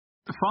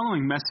The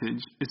following message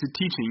is a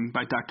teaching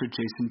by Dr.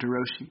 Jason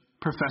DeRouchie,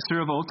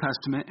 Professor of Old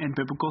Testament and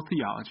Biblical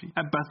Theology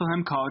at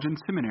Bethlehem College and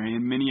Seminary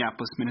in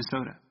Minneapolis,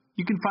 Minnesota.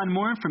 You can find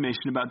more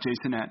information about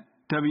Jason at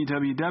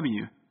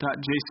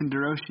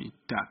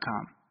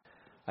www.jasonderouchie.com.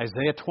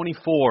 Isaiah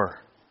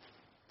 24,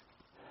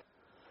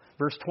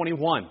 verse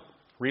 21.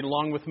 Read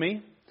along with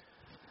me.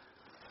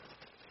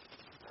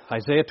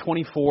 Isaiah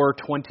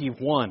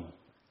 24:21.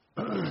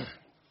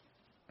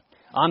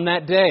 On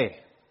that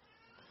day,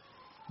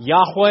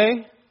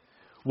 Yahweh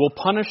will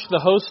punish the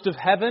host of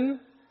heaven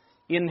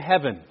in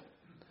heaven,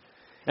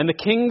 and the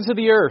kings of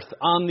the earth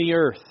on the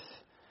earth.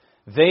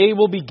 They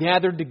will be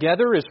gathered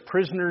together as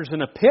prisoners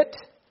in a pit.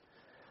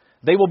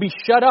 They will be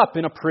shut up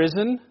in a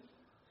prison,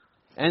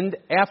 and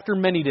after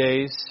many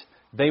days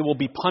they will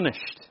be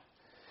punished.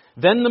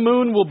 Then the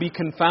moon will be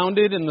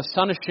confounded and the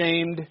sun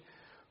ashamed,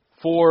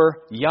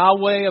 for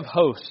Yahweh of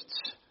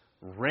hosts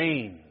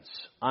reigns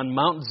on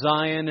Mount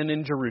Zion and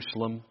in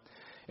Jerusalem,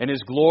 and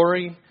His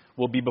glory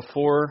will be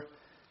before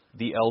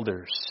the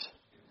elders.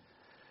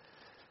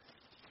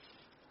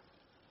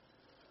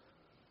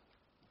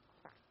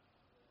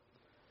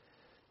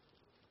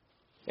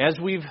 As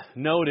we've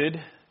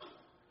noted,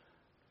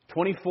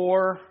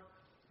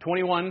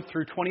 24:21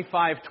 through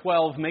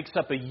 25:12 makes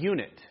up a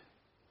unit.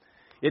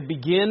 It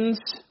begins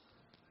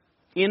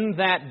in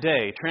that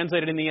day,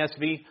 translated in the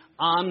ESV,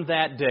 on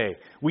that day.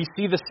 We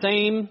see the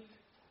same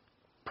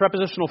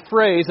prepositional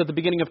phrase at the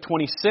beginning of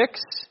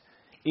 26,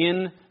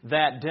 in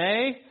that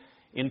day,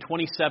 in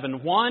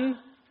 27:1,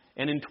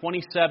 and in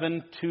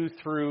 27:2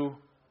 through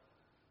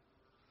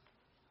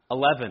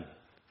 11.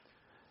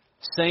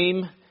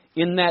 Same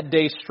in that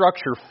day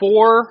structure.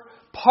 4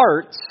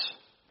 parts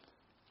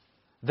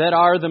that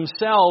are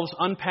themselves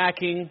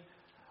unpacking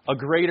a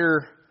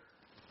greater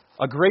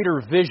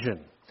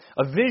vision.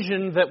 A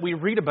vision that we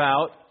read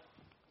about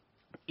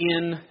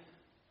in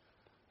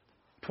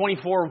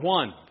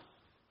 24:1.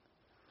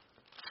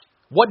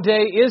 What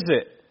day is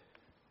it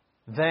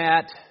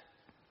that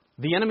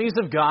the enemies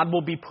of God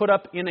will be put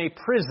up in a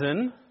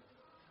prison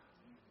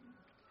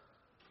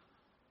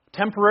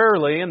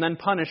temporarily and then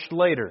punished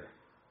later?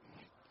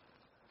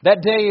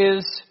 That day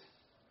is,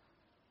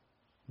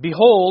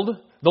 behold,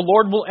 the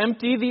Lord will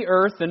empty the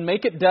earth and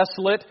make it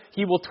desolate.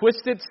 He will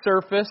twist its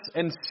surface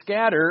and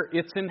scatter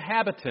its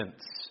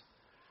inhabitants.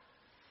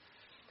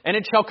 And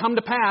it shall come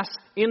to pass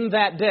in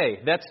that day.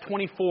 That's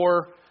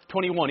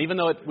 24:21. Even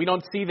though we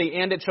don't see the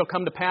 "and it shall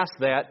come to pass"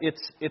 that,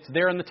 it's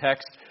there in the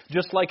text,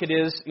 just like it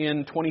is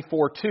in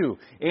 24:2.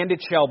 And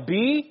it shall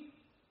be,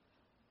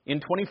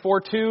 in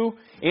 24:2,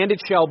 and it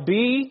shall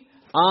be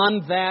on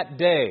that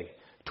day,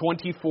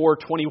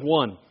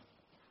 24:21.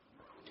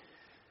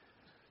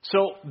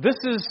 So this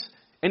is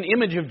an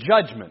image of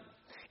judgment.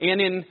 And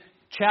in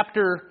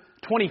chapter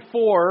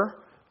 24,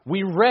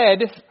 we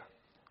read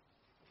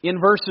in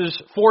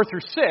verses 4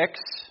 through 6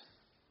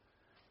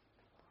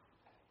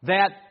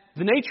 that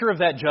the nature of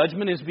that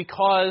judgment is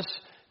because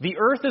the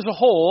earth as a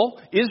whole,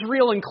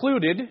 Israel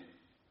included,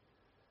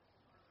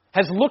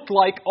 has looked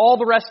like all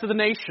the rest of the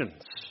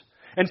nations.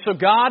 And so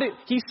God,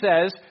 He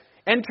says,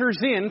 enters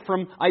in,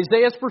 from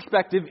Isaiah's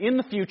perspective, in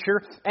the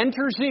future,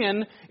 enters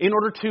in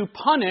order to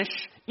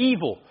punish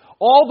evil.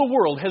 All the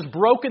world has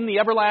broken the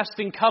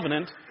everlasting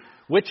covenant,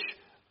 which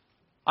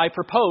I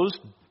propose,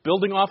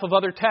 building off of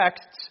other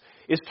texts,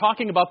 is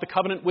talking about the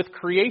covenant with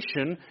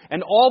creation,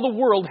 and all the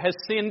world has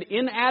sinned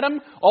in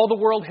Adam, all the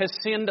world has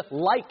sinned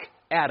like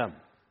Adam.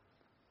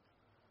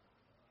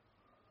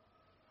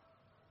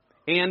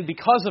 And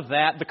because of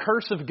that, the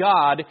curse of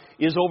God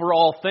is over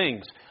all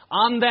things.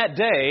 On that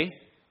day,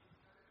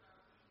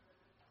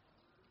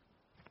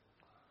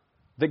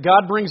 that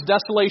God brings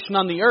desolation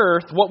on the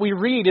earth, what we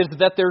read is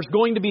that there's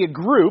going to be a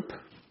group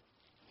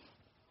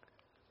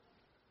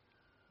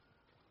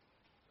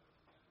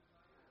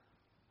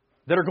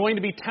that are going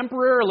to be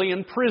temporarily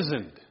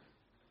imprisoned.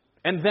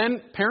 And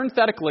then,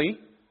 parenthetically,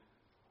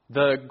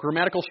 the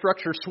grammatical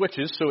structure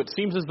switches, so it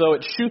seems as though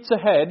it shoots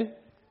ahead.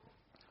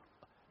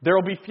 There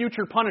will be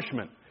future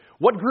punishment.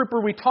 What group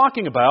are we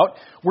talking about?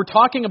 We're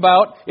talking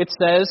about, it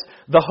says,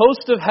 the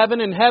host of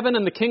heaven in heaven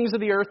and the kings of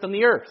the earth on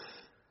the earth.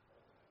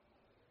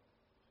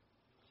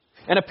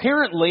 And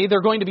apparently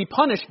they're going to be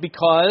punished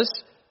because,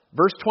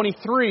 verse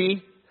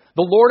 23,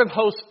 the Lord of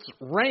hosts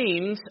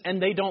reigns and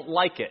they don't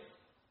like it.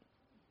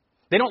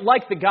 They don't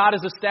like that God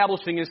is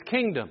establishing His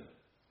kingdom.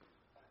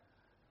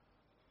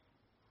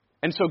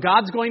 And so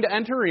God's going to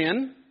enter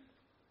in,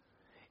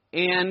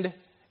 and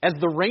as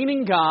the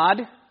reigning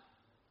God,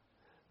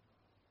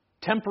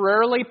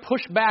 temporarily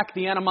push back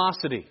the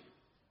animosity.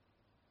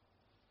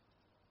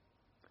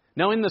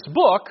 Now in this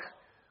book,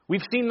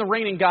 we've seen the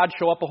reigning God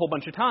show up a whole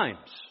bunch of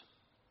times.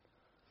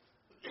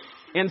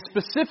 And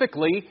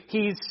specifically,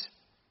 He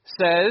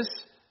says,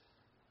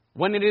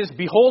 when it is,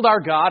 behold our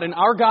God, and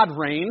our God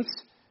reigns,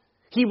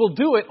 He will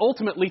do it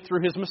ultimately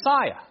through His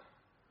Messiah.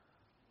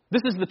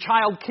 This is the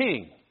child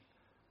king.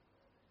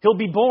 He'll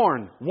be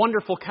born,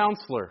 Wonderful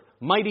Counselor,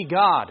 Mighty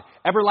God,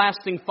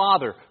 Everlasting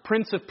Father,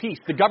 Prince of Peace.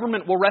 The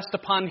government will rest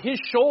upon His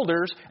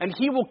shoulders, and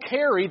He will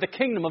carry the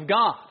kingdom of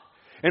God.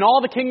 And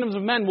all the kingdoms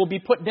of men will be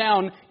put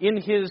down in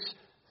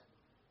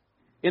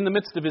the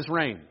midst of his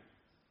reign.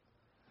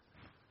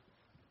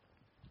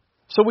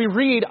 So we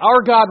read,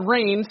 our God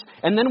reigns,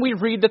 and then we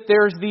read that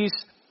there's these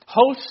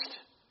hosts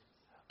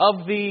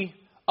of the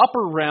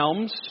upper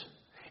realms,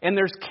 and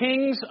there's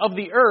kings of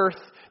the earth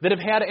that have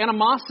had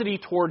animosity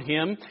toward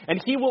him,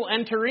 and he will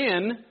enter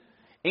in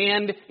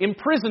and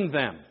imprison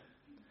them,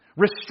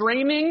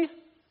 restraining,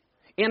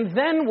 and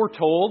then, we're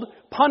told,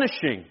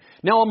 punishing.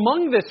 Now,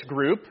 among this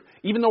group,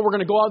 even though we're going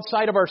to go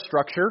outside of our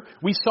structure,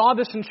 we saw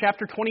this in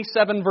chapter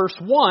 27, verse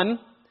 1,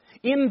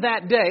 in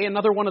that day,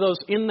 another one of those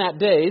in that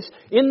days,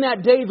 in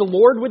that day the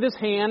Lord with his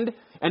hand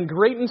and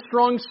great and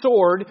strong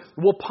sword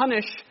will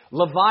punish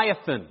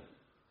Leviathan.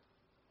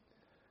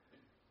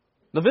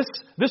 Now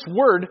this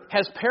word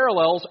has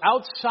parallels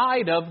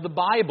outside of the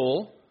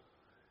Bible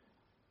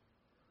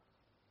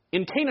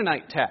in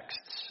Canaanite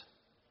texts.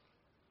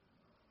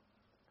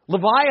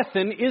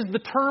 Leviathan is the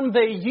term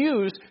they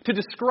use to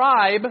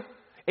describe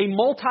a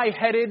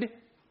multi-headed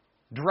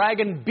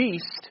dragon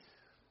beast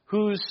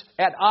who's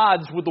at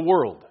odds with the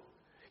world.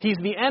 He's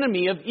the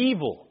enemy of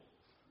evil.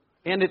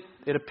 And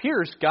it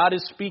appears God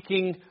is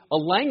speaking a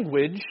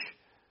language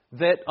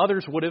that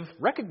others would have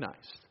recognized.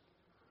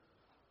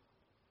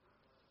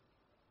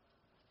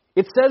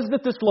 It says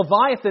that this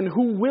Leviathan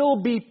who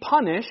will be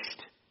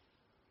punished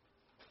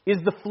is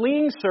the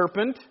fleeing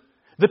serpent,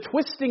 the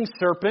twisting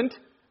serpent.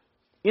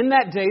 In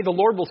that day, the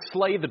Lord will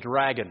slay the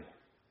dragon.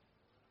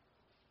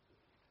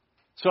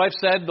 So I've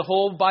said the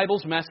whole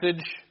Bible's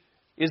message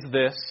is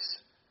this: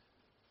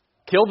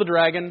 kill the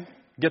dragon,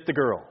 get the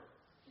girl.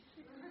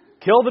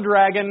 Kill the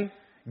dragon,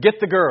 get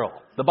the girl.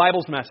 The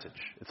Bible's message.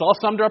 It's all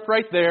summed up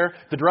right there.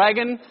 The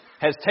dragon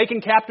has taken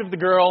captive the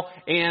girl,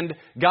 and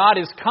God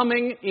is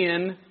coming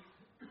in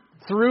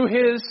through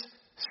his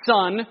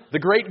Son, the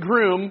great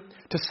groom,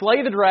 to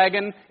slay the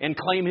dragon and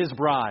claim his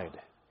bride.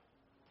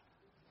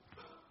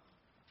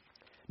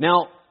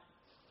 Now,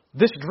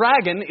 this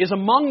dragon is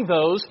among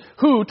those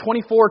who,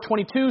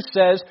 24:22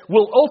 says,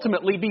 will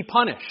ultimately be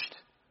punished.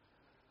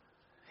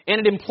 And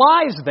it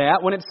implies that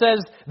when it says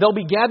they'll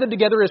be gathered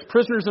together as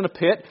prisoners in a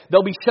pit,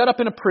 they'll be shut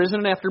up in a prison,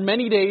 and after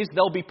many days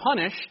they'll be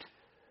punished,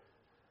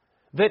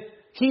 that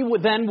he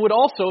would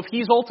also, if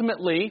he's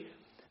ultimately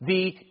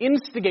the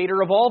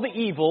instigator of all the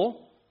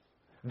evil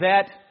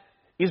that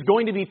is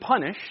going to be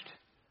punished,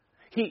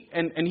 he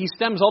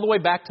stems all the way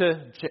back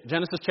to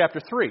Genesis chapter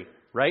 3.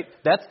 Right?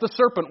 That's the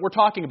serpent we're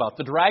talking about,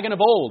 the dragon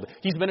of old.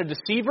 He's been a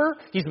deceiver.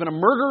 He's been a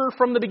murderer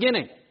from the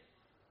beginning.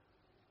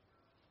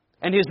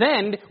 And his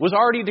end was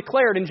already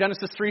declared in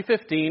Genesis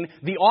 3:15.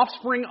 The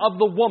offspring of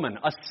the woman,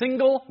 a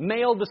single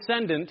male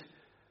descendant,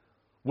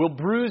 will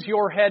bruise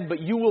your head,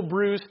 but you will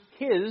bruise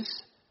his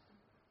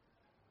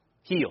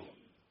heel.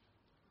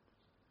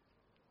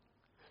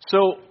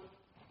 So,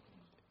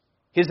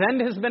 his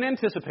end has been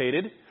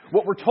anticipated.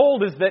 What we're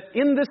told is that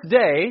in this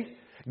day,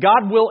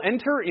 God will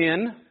enter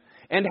in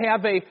and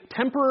have a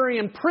temporary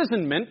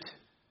imprisonment,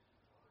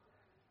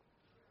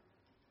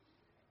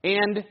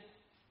 and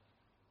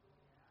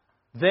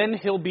then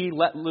he'll be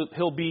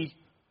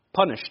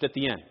punished at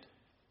the end.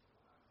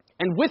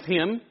 And with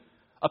him,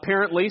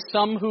 apparently,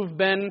 some who've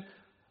been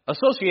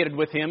associated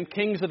with him,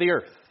 kings of the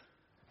earth.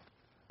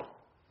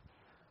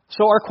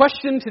 So our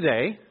question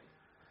today,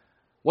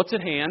 what's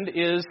at hand,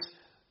 is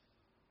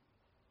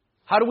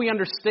how do we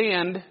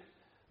understand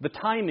the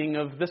timing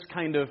of this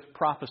kind of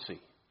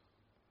prophecy?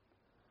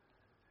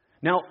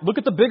 Now, look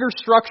at the bigger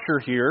structure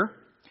here.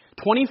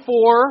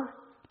 24,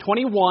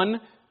 21,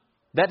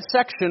 that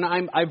section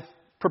I've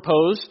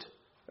proposed,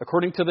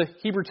 according to the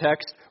Hebrew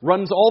text,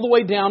 runs all the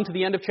way down to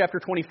the end of chapter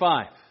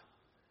 25.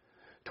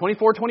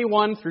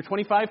 24:21 through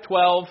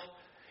 25:12.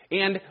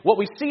 And what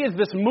we see is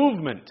this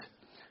movement.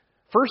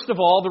 First of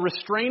all, the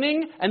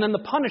restraining and then the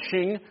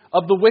punishing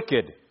of the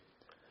wicked.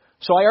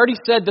 So I already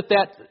said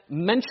that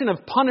mention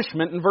of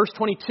punishment in verse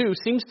 22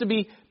 seems to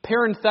be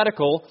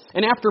parenthetical,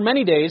 and after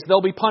many days they'll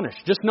be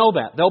punished. Just know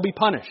that. They'll be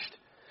punished.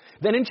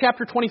 Then in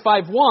chapter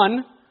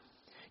 25:1,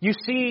 you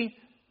see,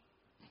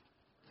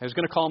 I was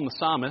going to call him the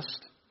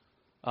psalmist,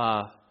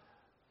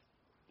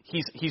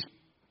 he's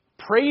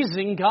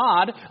praising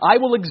God. I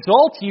will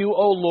exalt you,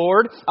 O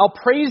Lord. I'll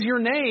praise your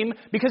name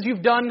because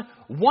you've done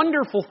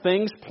wonderful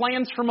things,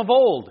 plans from of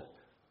old.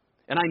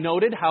 And I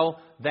noted how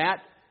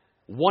that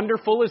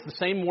wonderful is the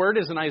same word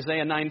as in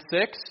Isaiah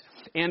 9:6,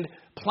 and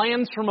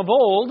plans from of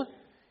old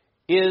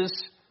is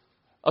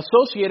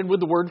associated with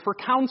the word for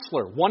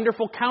counselor.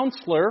 Wonderful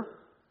counselor,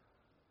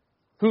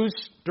 who's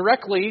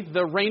directly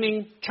the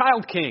reigning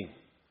child king.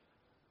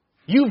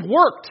 You've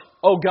worked,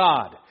 O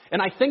God.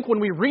 And I think when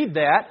we read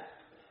that,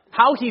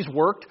 how he's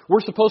worked,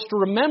 we're supposed to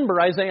remember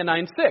Isaiah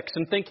 9:6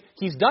 and think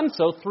he's done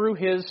so through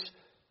his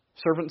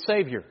servant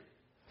Savior.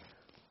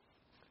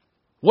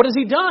 What has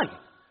he done?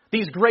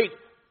 These great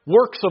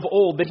works of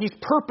old that he's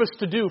purposed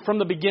to do from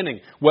the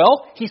beginning.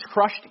 Well, he's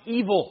crushed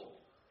evil.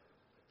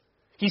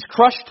 He's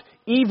crushed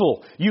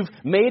evil. You've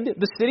made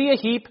the city a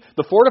heap,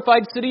 the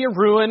fortified city a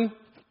ruin.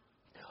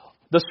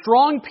 The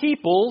strong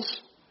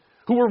peoples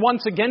who were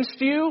once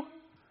against you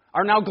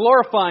are now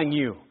glorifying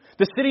you.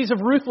 The cities of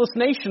ruthless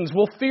nations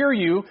will fear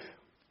you.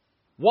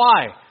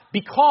 Why?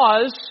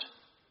 Because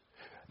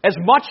as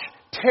much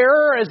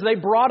terror as they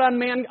brought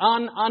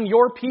on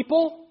your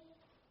people,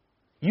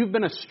 you've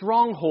been a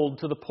stronghold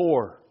to the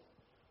poor,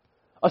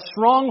 a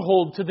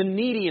stronghold to the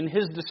needy in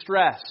his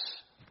distress,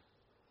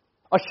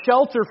 a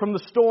shelter from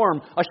the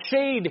storm, a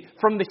shade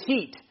from the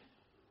heat.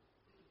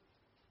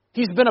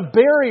 He's been a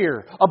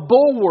barrier, a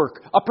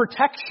bulwark, a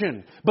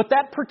protection. But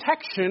that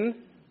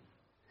protection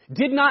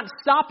did not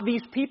stop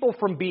these people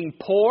from being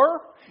poor,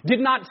 did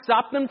not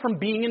stop them from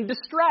being in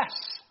distress.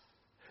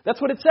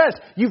 That's what it says.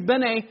 You've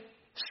been a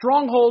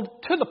stronghold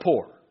to the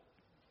poor.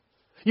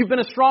 You've been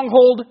a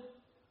stronghold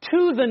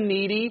to the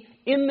needy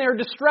in their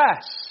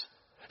distress.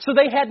 So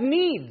they had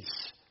needs.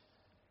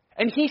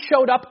 And he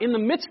showed up in the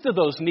midst of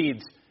those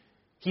needs.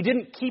 He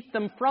didn't keep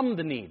them from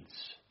the needs.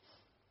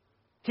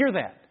 Hear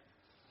that.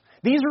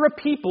 These are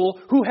a people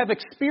who have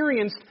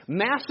experienced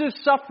massive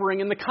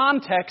suffering in the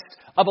context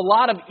of a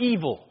lot of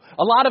evil,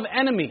 a lot of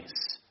enemies.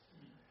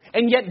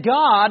 And yet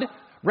God,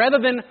 rather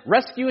than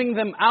rescuing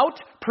them out,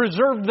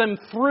 preserved them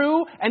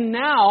through, and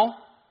now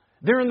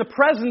they're in the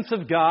presence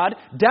of God.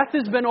 Death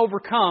has been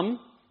overcome,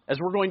 as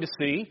we're going to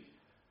see.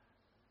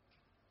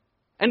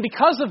 And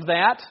because of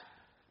that,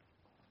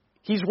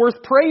 He's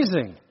worth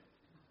praising.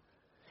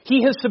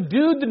 He has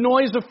subdued the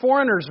noise of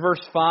foreigners,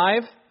 verse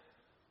 5.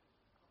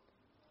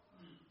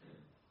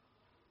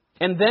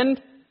 And then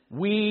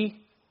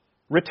we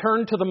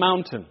return to the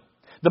mountain.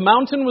 The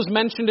mountain was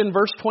mentioned in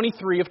verse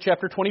 23 of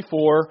chapter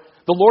 24.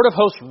 The Lord of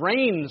hosts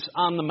reigns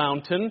on the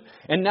mountain.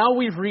 And now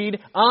we read,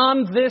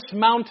 on this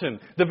mountain,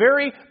 the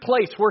very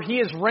place where He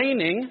is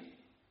reigning,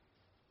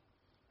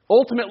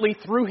 ultimately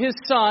through His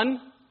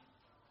Son,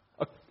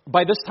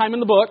 by this time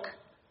in the book,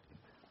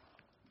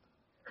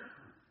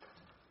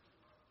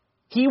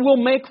 He will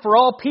make for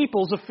all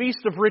peoples a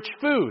feast of rich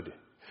food.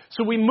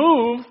 So we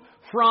move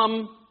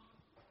from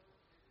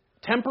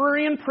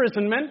temporary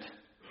imprisonment,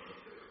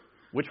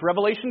 which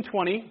Revelation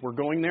 20, we're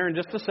going there in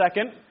just a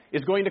second,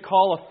 is going to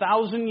call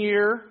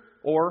 1,000-year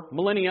or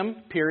millennium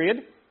period.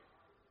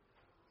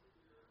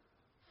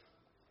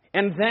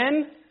 And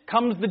then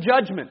comes the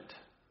judgment.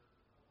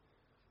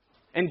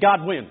 And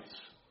God wins.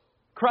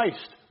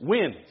 Christ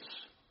wins.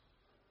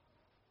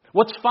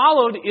 What's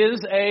followed is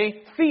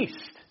a feast.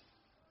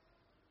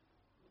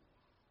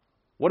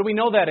 What do we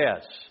know that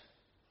as?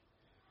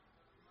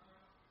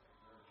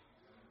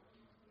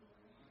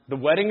 The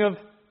wedding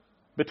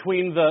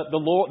between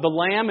the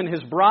Lamb and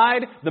His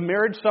bride, the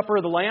marriage supper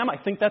of the Lamb. I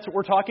think that's what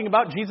we're talking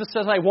about. Jesus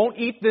says, I won't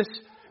eat this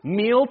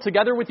meal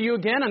together with you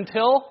again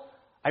until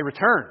I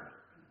return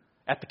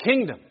at the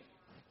kingdom.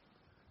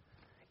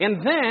 And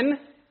then,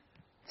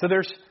 so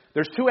there's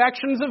two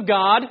actions of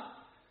God.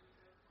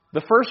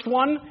 The first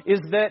one is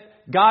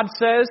that God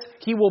says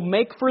He will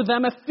make for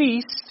them a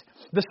feast.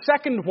 The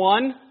second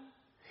one,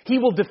 He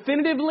will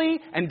definitively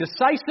and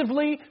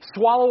decisively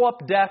swallow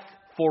up death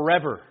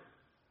forever.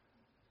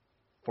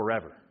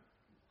 Forever.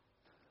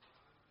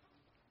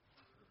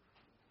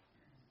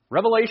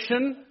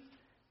 Revelation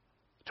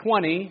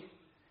 20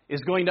 is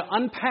going to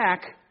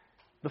unpack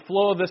the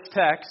flow of this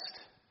text.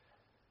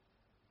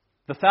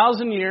 The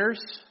 1,000 years,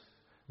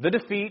 the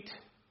defeat,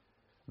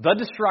 the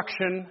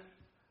destruction,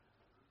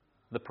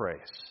 the praise.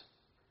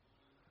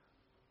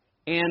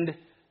 And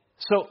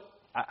so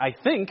I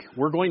think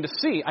we're going to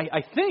see,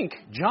 I think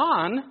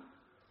John,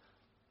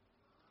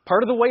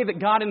 part of the way that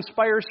God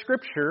inspires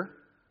Scripture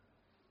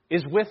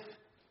is with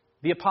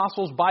the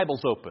apostles'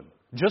 Bibles open,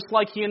 just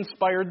like He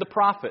inspired the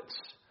prophets.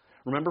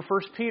 Remember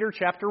 1 Peter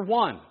chapter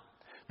 1.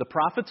 The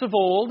prophets of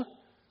old,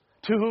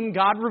 to whom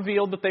God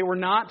revealed that they were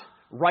not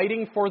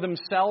writing for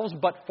themselves,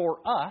 but for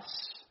us.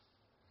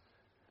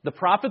 The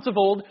prophets of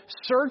old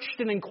searched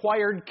and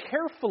inquired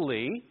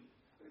carefully,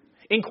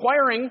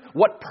 inquiring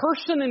what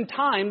person in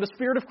time the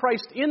Spirit of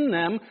Christ in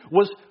them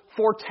was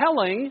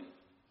foretelling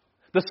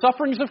the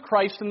sufferings of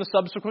Christ and the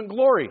subsequent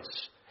glories.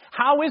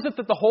 How is it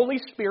that the Holy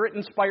Spirit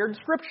inspired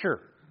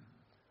Scripture?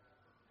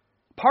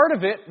 Part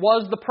of it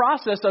was the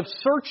process of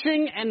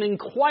searching and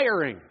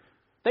inquiring.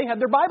 They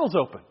had their Bibles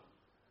open.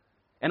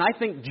 And I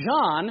think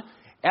John,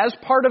 as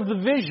part of the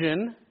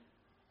vision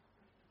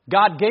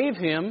God gave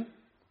him,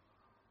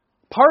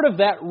 part of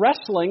that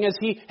wrestling as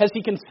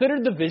he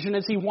considered the vision,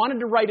 as he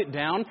wanted to write it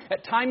down,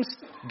 at times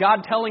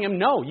God telling him,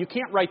 no, you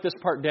can't write this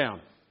part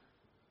down.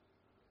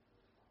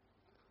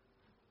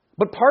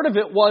 But part of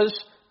it was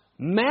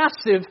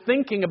massive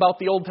thinking about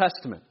the Old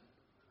Testament.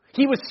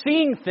 He was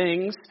seeing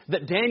things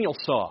that Daniel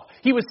saw.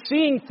 He was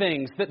seeing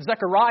things that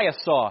Zechariah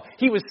saw.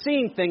 He was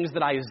seeing things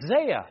that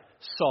Isaiah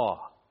saw.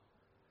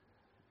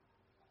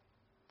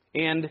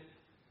 And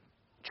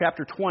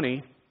chapter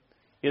 20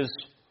 is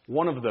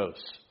one of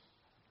those.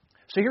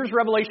 So here's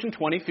Revelation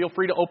 20. Feel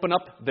free to open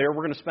up there.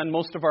 We're going to spend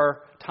most of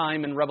our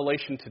time in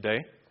Revelation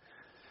today.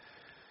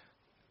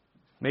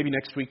 Maybe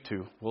next week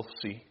too. We'll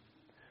see.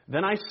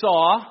 Then I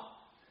saw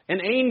an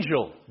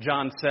angel,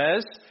 John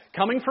says,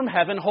 coming from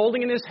heaven,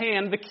 holding in his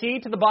hand the key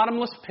to the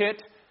bottomless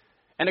pit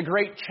and a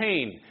great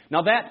chain.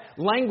 Now that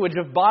language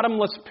of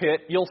bottomless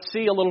pit, you'll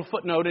see a little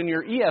footnote in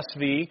your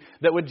ESV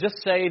that would just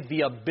say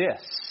the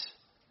abyss.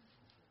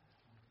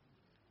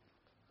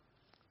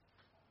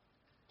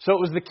 So it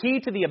was the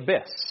key to the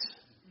abyss.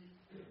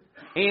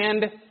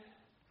 And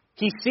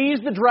he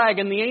seized the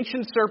dragon, the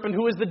ancient serpent,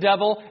 who is the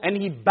devil, and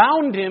he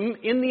bound him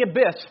in the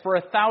abyss for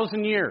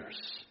 1,000 years.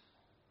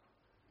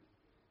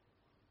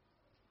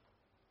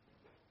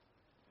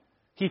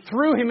 He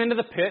threw him into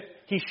the pit.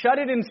 He shut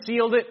it and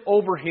sealed it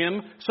over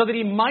him so that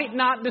he might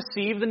not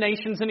deceive the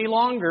nations any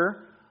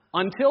longer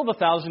until the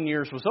 1,000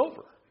 years was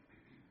over.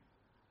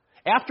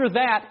 After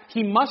that,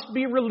 he must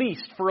be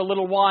released for a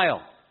little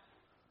while.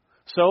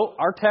 So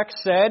our text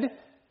said,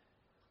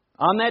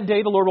 on that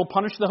day the Lord will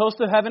punish the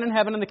host of heaven in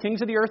heaven and the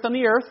kings of the earth on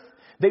the earth.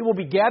 They will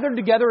be gathered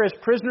together as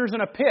prisoners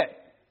in a pit.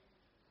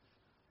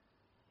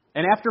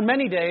 And after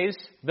many days,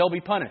 they'll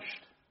be punished.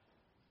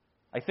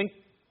 I think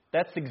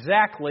that's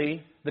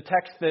exactly the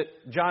text that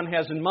John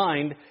has in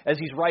mind as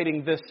he's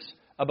writing this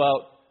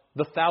about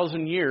the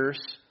 1,000 years,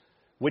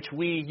 which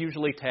we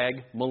usually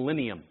tag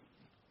millennium.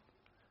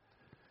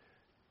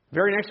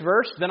 Very next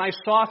verse, then I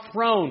saw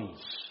thrones.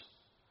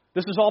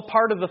 This is all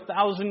part of the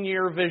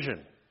 1,000-year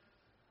vision.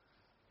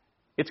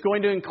 It's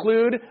going to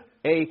include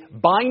a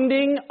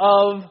binding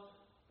of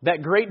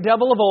that great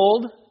devil of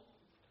old,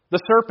 the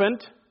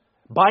serpent,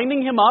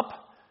 binding him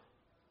up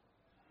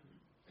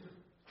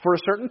for a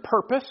certain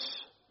purpose.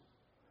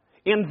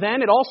 And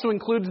then it also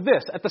includes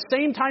this. At the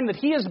same time that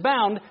he is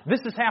bound,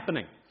 this is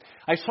happening.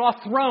 I saw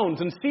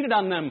thrones, and seated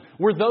on them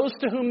were those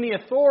to whom the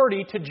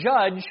authority to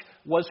judge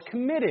was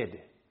committed.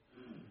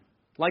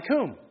 Like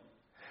whom?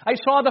 I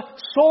saw the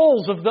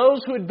souls of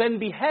those who had been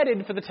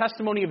beheaded for the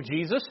testimony of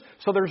Jesus.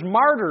 So there's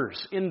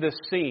martyrs in this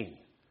scene.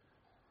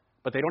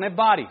 But they don't have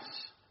bodies.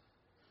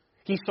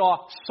 He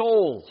saw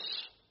souls,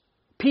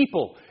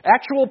 people,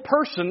 actual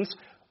persons,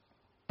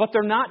 but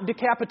they're not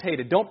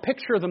decapitated. Don't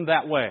picture them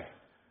that way.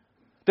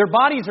 Their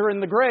bodies are in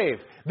the grave.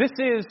 This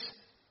is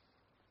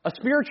a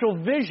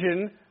spiritual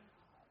vision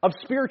of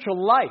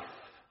spiritual life.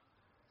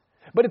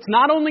 But it's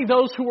not only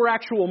those who were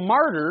actual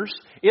martyrs,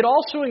 it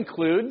also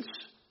includes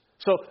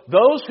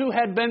those who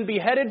had been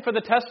beheaded for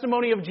the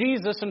testimony of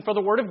Jesus and for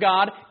the Word of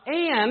God,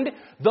 and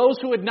those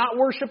who had not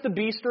worshipped the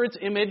beast or its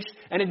image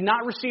and had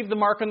not received the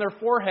mark on their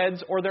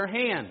foreheads or their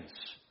hands.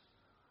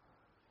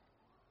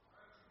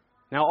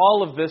 Now,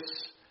 all of this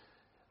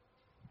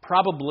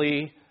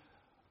probably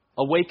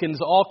awakens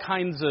all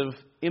kinds of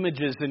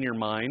images in your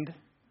mind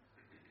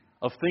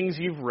of things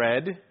you've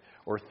read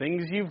or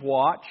things you've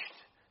watched,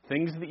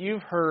 things that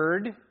you've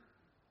heard.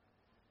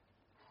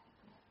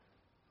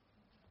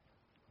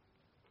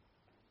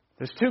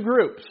 There's two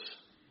groups.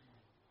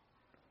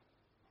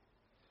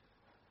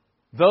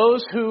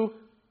 Those who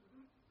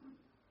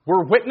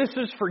were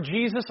witnesses for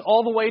Jesus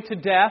all the way to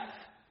death,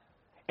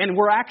 and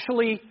were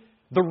actually,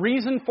 the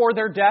reason for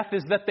their death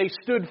is that they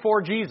stood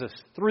for Jesus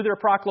through their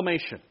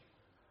proclamation.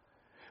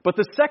 But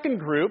the second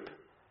group,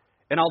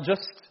 and I'll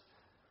just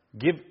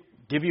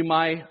give you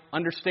my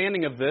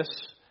understanding of this,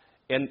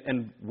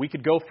 and we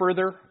could go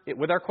further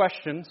with our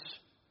questions.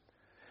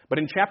 But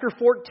in chapter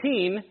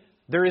 14,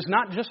 there is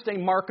not just a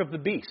mark of the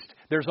beast.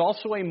 There's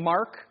also a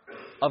mark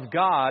of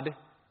God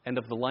and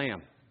of the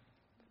Lamb.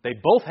 They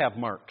both have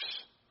marks.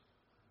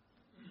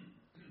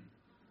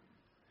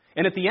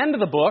 And at the end of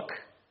the book,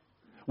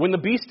 when the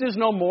beast is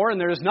no more and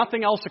there is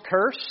nothing else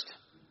accursed,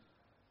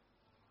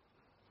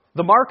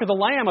 the mark of the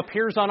Lamb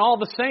appears on all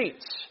the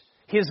saints.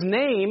 His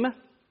name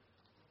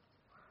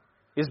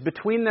is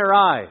between their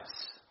eyes,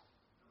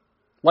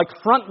 like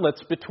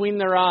frontlets between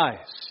their eyes.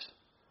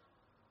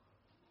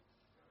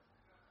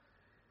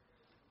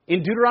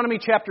 In Deuteronomy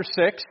chapter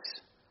 6,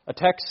 a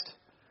text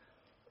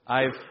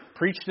I've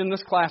preached in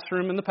this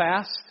classroom in the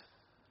past,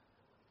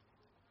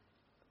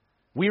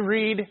 we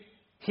read,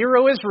 "Hear,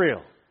 O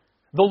Israel,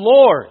 the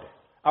Lord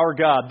our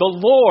God, the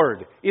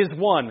Lord is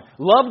one.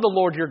 Love the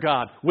Lord your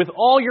God with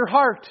all your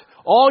heart,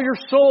 all your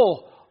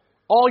soul,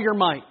 all your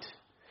might.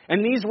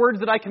 And these words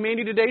that I command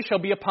you today shall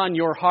be upon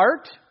your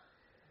heart.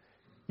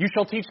 You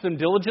shall teach them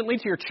diligently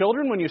to your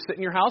children when you sit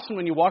in your house and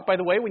when you walk by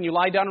the way, when you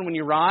lie down and when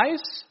you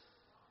rise.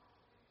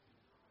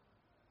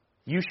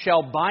 You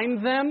shall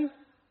bind them,"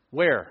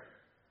 where?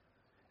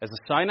 "As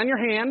a sign on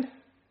your hand,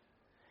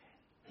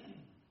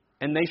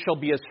 and they shall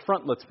be as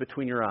frontlets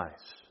between your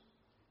eyes."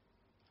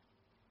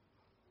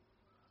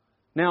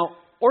 Now,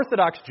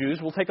 Orthodox Jews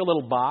will take a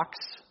little box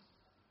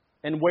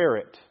and wear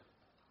it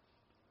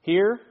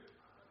here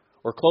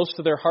or close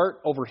to their heart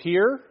over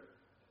here,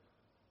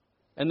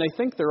 and they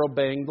think they're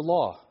obeying the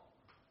law.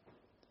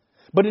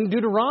 But in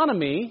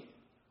Deuteronomy,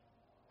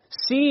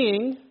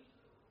 seeing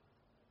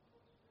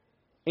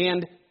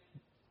and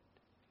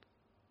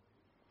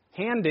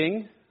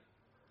handing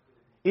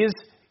is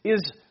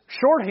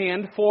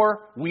shorthand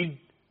for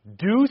we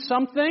do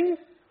something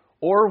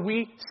or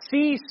we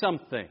see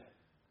something.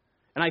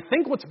 And I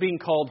think what's being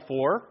called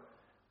for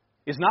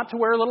is not to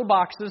wear little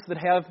boxes that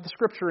have the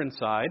Scripture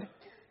inside,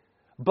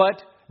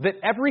 but that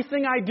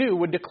everything I do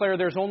would declare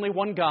there's only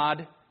one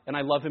God and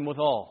I love Him with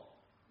all.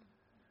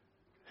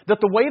 That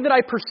the way that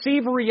I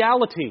perceive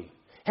reality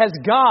has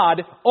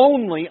God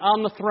only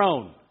on the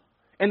throne,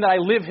 and that I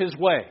live His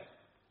way.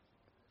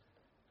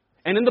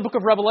 And in the book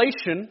of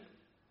Revelation,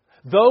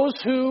 those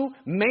who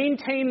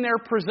maintain their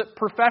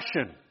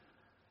profession,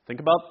 think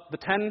about the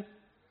 10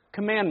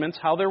 Commandments,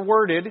 how they're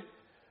worded.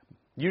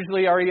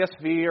 Usually our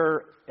ESV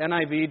or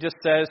NIV just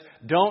says,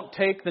 don't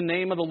take the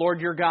name of the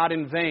Lord your God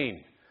in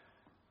vain.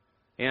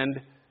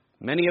 And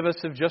many of us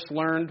have just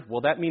learned,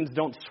 well, that means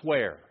don't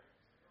swear.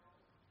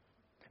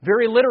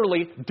 Very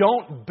literally,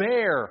 don't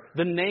bear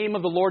the name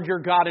of the Lord your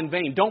God in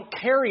vain. Don't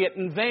carry it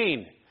in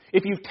vain.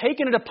 If you've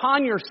taken it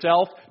upon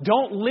yourself,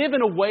 don't live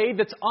in a way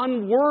that's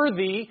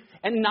unworthy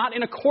and not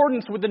in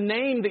accordance with the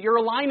name that you're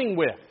aligning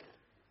with.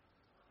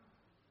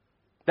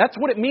 That's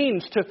what it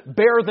means to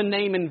bear the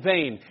name in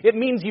vain. It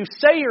means you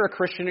say you're a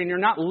Christian and you're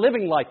not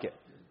living like it.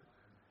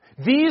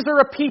 These are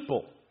a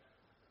people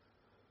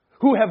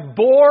who have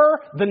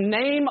bore the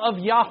name of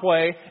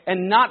Yahweh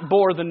and not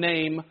bore the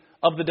name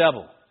of the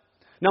devil.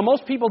 Now,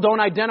 most people don't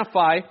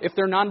identify, if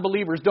they're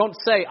non-believers, don't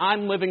say,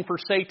 I'm living for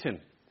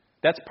Satan.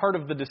 That's part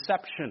of the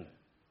deception.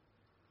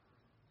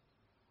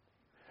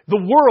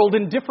 The world,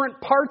 in different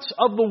parts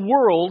of the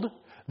world,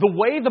 the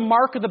way the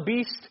mark of the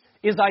beast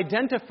is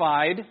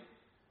identified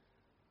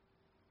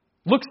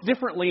looks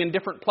differently in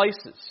different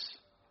places.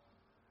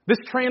 This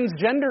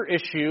transgender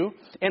issue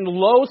and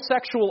low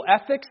sexual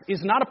ethics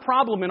is not a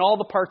problem in all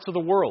the parts of the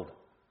world.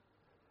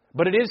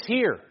 But it is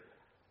here.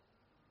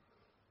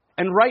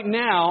 And right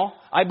now,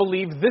 I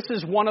believe this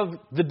is one of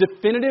the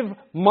definitive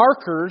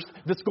markers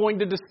that's going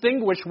to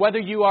distinguish whether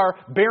you are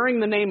bearing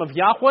the name of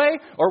Yahweh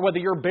or whether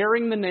you're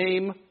bearing the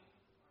name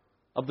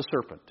of the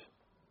serpent,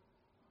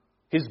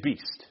 his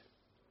beast.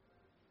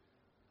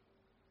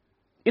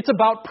 It's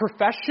about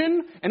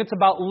profession and it's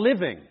about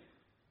living.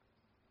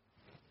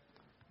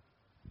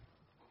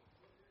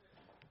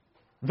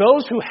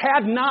 Those who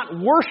had not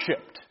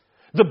worshipped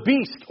the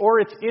beast or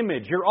its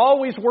image, you're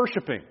always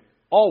worshiping.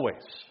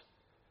 Always.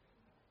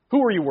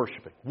 Who are you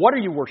worshiping? What are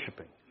you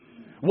worshiping?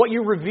 What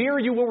you revere,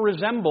 you will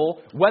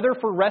resemble, whether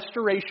for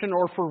restoration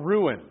or for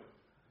ruin.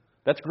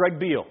 That's Greg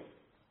Beale.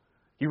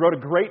 He wrote a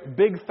great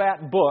big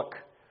fat book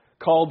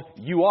called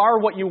You Are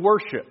What You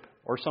Worship,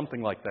 or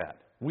something like that.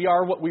 We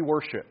are what we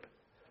worship.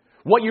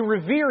 What you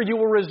revere, you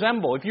will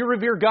resemble. If you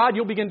revere God,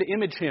 you'll begin to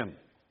image Him.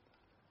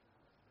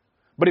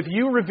 But if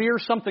you revere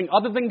something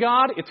other than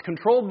God, it's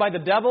controlled by the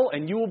devil,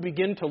 and you will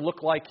begin to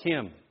look like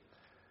him.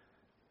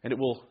 And it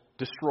will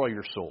destroy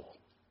your soul.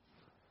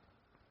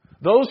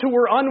 Those who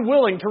were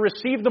unwilling to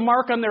receive the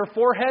mark on their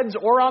foreheads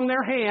or on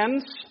their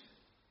hands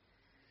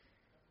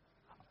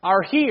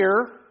are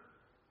here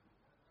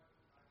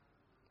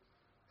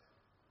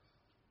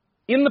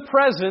in the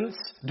presence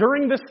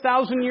during this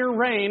 1,000-year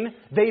reign.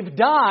 They've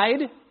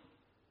died,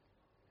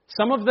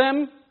 some of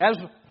them as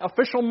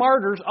official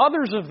martyrs,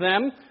 others of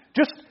them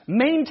just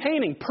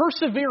maintaining,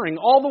 persevering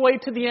all the way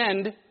to the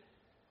end,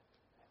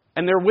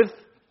 and they're with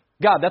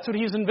God. That's what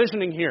he's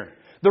envisioning here.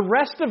 The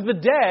rest of the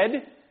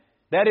dead,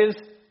 that is,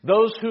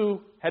 those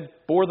who had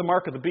bore the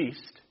mark of the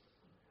beast,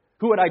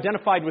 who had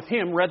identified with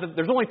him,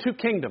 there's only two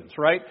kingdoms,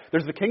 right?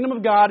 There's the kingdom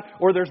of God,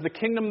 or there's the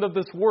kingdom of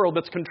this world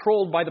that's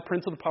controlled by the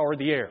prince of the power of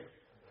the air.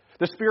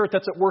 The spirit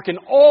that's at work in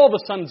all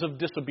the sons of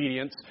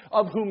disobedience,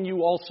 of whom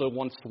you also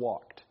once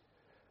walked.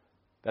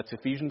 That's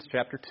Ephesians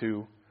chapter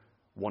 2,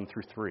 1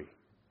 through 3.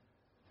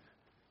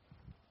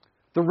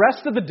 The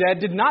rest of the dead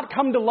did not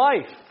come to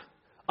life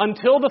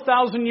until the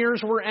 1,000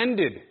 years were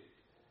ended.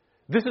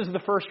 This is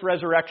the first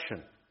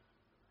resurrection.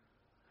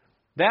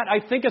 That, I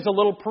think, is a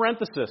little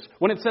parenthesis.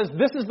 When it says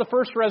this is the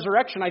first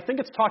resurrection, I think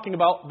it's talking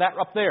about that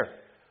up there.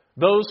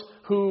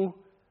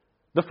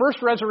 The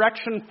first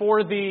resurrection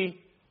for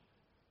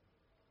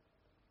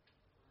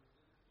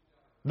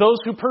those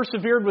who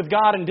persevered with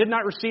God and did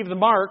not receive the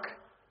mark,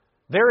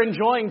 they're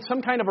enjoying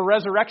some kind of a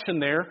resurrection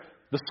there.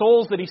 The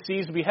souls that he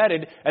sees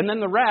beheaded, and then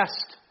the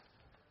rest,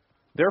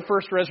 their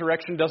first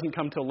resurrection doesn't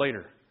come till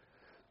later.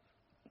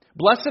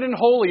 Blessed and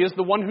holy is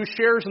the one who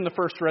shares in the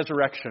first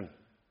resurrection.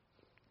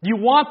 You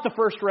want the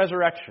first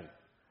resurrection.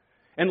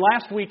 And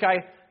last week I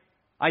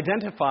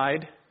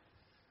identified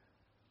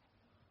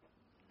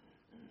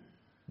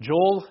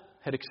Joel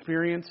had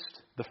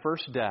experienced the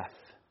first death.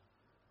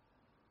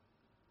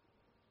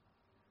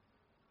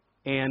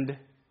 And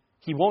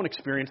he won't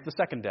experience the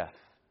second death,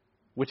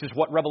 which is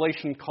what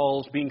Revelation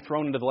calls being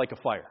thrown into the lake of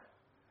fire.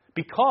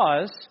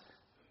 Because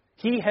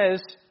he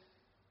has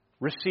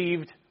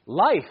received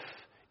life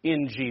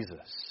in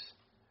Jesus.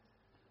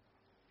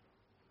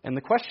 And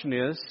the question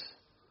is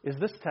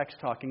this text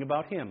talking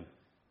about him?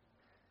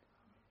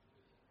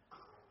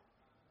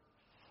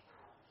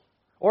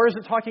 Or is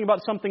it talking about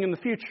something in the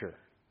future?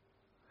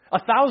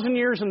 1,000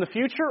 years in the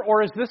future,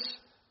 or is this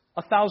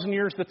 1,000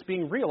 years that's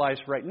being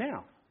realized right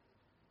now?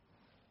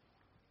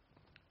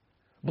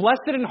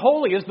 Blessed and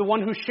holy is the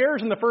one who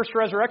shares in the first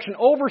resurrection.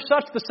 Over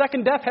such the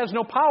second death has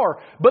no power,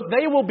 but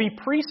they will be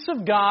priests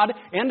of God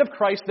and of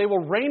Christ. They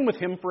will reign with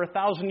him for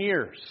 1,000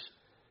 years.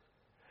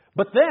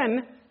 But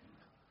then,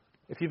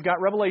 if you've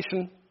got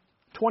Revelation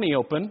 20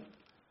 open,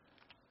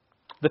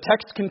 the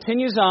text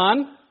continues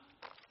on,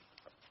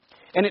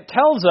 and it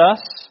tells us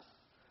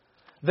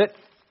that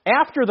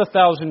after the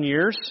 1,000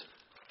 years,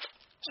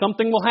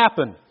 something will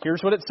happen.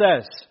 Here's what it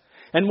says.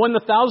 And when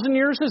the 1,000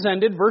 years is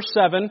ended, verse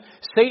 7,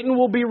 Satan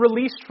will be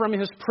released from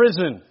his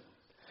prison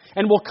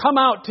and will come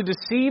out to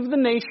deceive the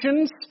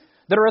nations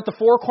that are at the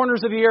four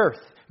corners of the earth,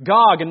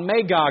 Gog and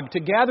Magog, to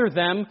gather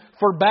them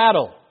for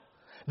battle.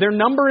 Their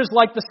number is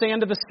like the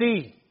sand of the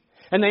sea.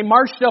 And they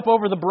marched up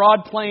over the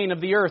broad plain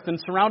of the earth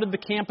and surrounded the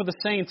camp of the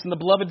saints in the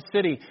beloved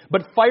city.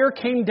 But fire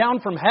came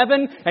down from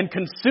heaven and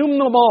consumed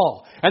them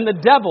all. And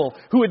the devil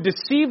who had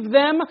deceived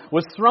them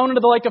was thrown into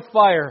the lake of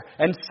fire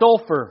and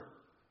sulfur.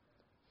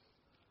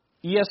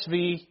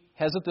 ESV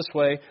has it this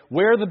way,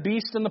 where the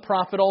beast and the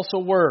prophet also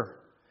were.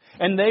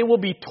 And they will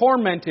be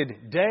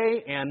tormented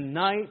day and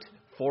night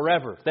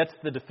forever. That's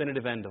the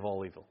definitive end of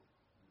all evil.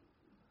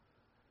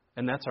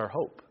 And that's our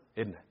hope,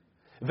 isn't it?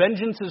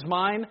 Vengeance is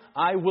mine,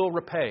 I will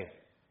repay.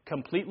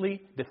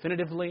 Completely,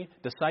 definitively,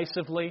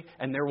 decisively,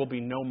 and there will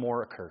be no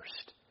more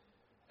accursed.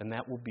 And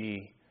that will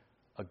be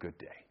a good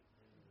day.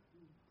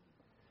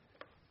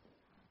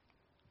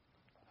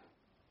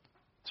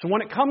 So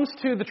when it comes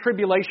to the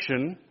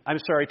tribulation,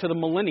 to the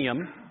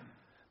millennium,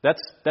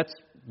 that's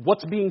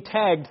what's being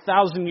tagged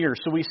 1,000 years.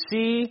 So we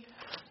see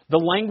the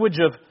language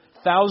of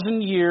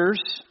 1,000 years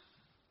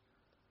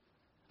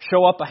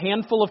show up a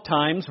handful of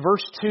times.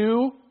 Verse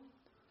 2,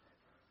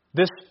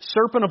 this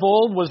serpent of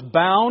old was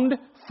bound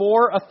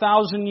for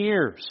 1,000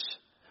 years.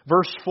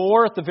 Verse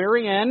 4, at the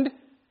very end,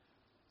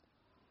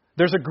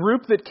 there's a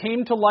group that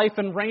came to life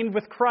and reigned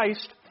with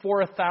Christ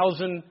for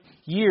 1,000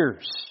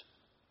 years.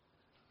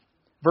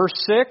 Verse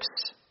 5,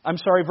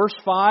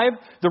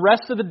 the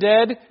rest of the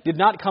dead did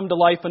not come to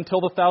life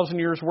until the 1,000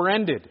 years were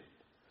ended.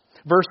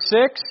 Verse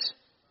 6,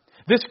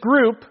 this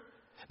group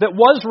that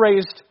was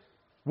raised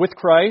with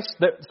Christ,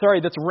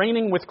 that's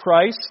reigning with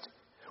Christ,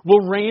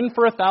 will reign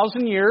for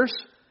 1,000 years,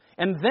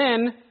 and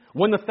then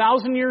when the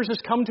 1,000 years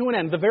has come to an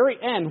end, the very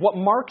end, what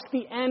marks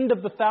the end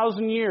of the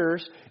 1,000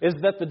 years is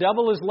that the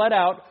devil is let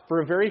out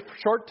for a very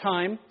short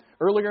time.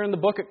 Earlier in the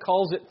book it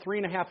calls it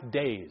 3.5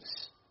 days.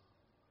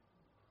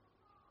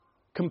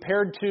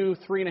 Compared to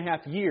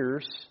 3.5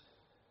 years,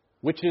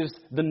 which is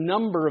the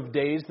number of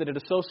days that it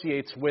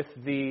associates with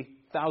the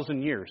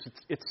 1,000 years.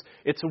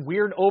 It's a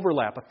weird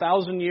overlap.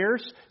 1,000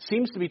 years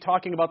seems to be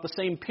talking about the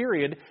same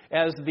period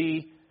as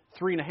the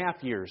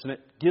 3.5 years, and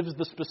it gives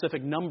the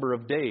specific number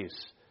of days.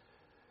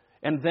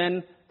 And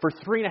then for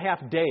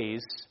 3.5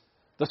 days,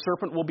 the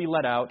serpent will be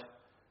let out.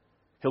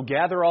 He'll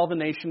gather all the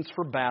nations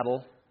for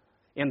battle,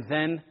 and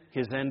then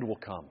his end will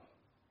come.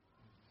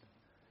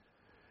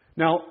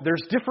 Now,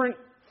 there's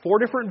 4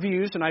 different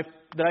views that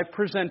I've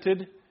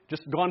presented,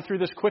 just gone through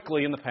this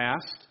quickly in the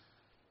past.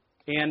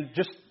 And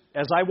just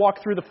as I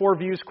walk through the 4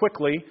 views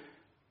quickly,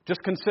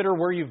 just consider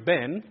where you've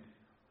been,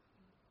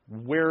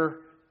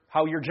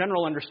 how your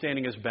general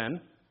understanding has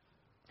been.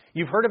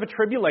 You've heard of a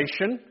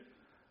tribulation.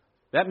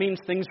 That means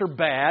things are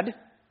bad.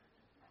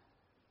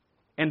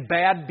 And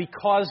bad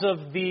because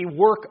of the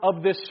work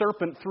of this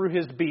serpent through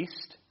his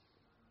beast.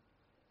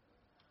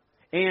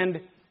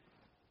 And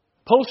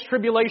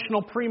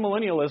post-tribulational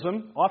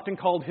premillennialism, often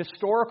called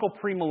historical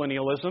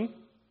premillennialism.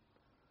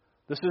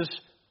 This is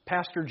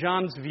Pastor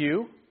John's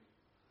view.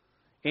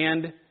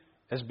 And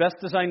as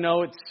best as I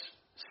know, it's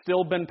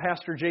still been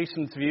Pastor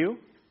Jason's view.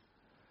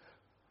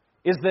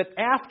 Is that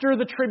after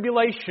the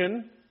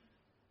tribulation,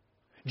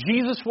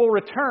 Jesus will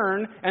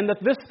return and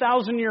that this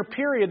 1,000-year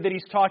period that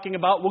he's talking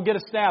about will get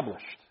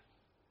established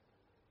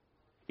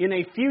in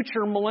a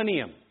future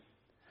millennium.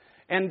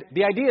 And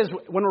the idea is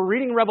when we're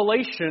reading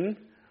Revelation,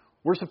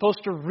 we're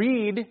supposed to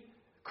read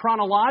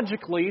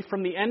chronologically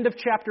from the end of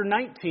chapter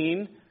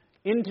 19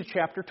 into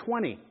chapter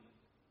 20.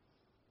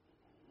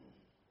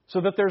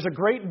 So that there's a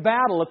great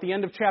battle at the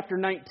end of chapter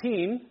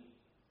 19,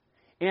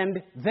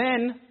 and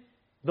then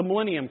the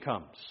millennium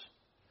comes.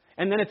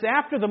 And then it's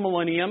after the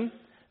millennium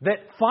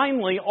that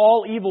finally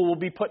all evil will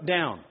be put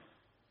down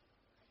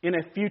in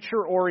a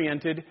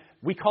future-oriented,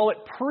 we call it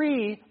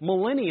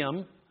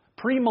premillennialism,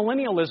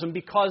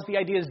 because the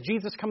idea is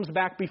Jesus comes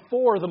back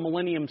before the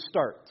millennium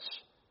starts.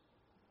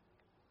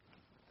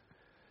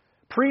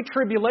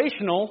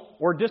 Pre-tribulational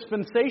or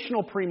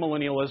dispensational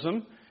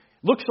premillennialism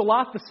looks a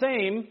lot the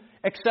same,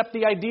 except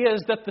the idea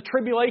is that the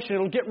tribulation,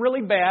 it'll get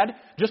really bad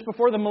just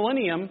before the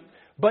millennium,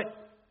 but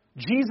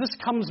Jesus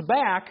comes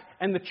back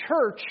and the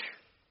church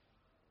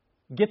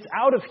gets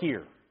out of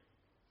here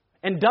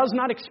and does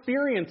not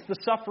experience the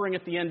suffering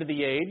at the end of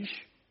the age.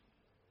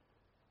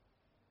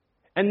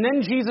 And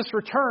then Jesus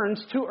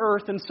returns to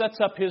earth and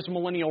sets up his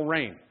millennial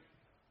reign.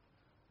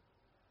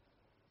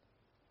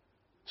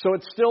 So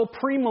it's still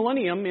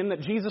pre-millennium in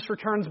that Jesus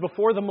returns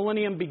before the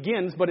millennium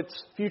begins, but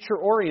it's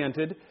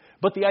future-oriented.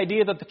 But the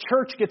idea that the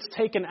church gets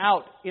taken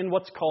out in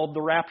what's called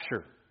the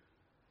rapture.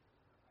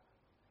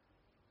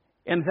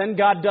 And then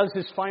God does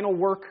his final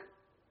work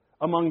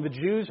among the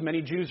Jews.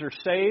 Many Jews are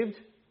saved.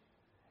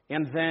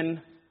 And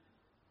then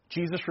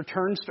Jesus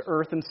returns to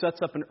earth and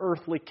sets up an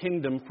earthly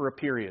kingdom for a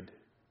period.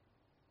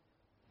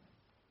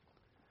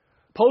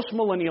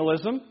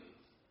 Postmillennialism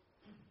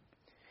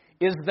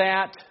is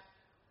that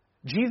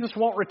Jesus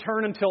won't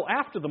return until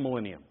after the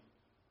millennium.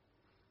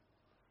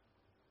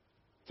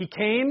 He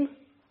came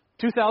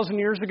 2,000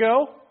 years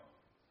ago,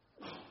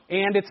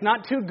 and it's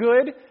not too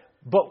good,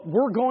 but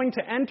we're going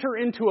to enter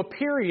into a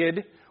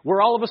period where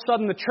all of a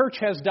sudden the church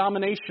has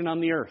domination on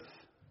the earth.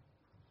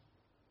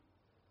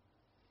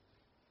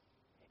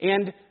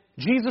 And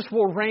Jesus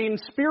will reign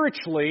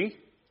spiritually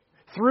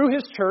through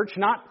His church,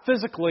 not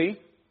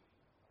physically,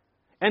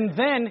 and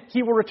then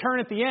He will return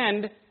at the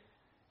end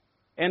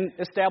and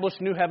establish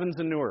new heavens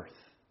and new earth.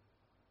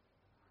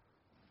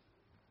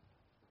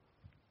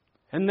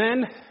 And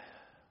then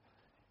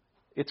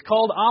it's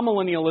called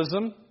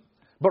amillennialism,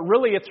 but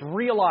really it's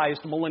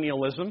realized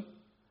millennialism,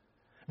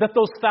 that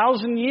those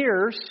 1,000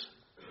 years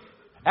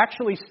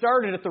actually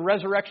started at the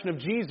resurrection of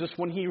Jesus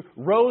when He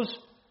rose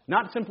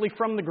not simply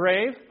from the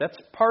grave, that's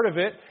part of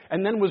it,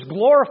 and then was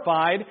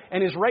glorified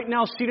and is right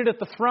now seated at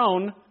the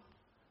throne,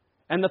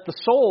 and that the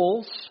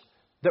souls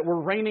that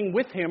were reigning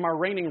with Him are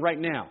reigning right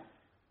now.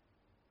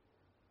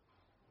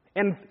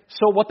 And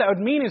so what that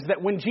would mean is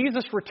that when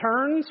Jesus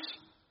returns,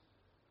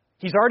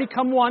 He's already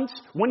come once.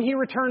 When He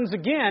returns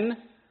again,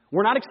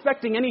 we're not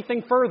expecting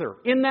anything further.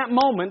 In that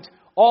moment,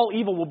 all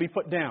evil will be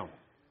put down.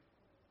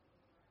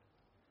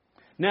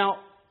 Now,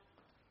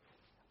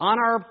 on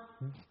our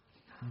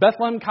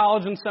Bethlehem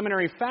College and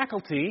Seminary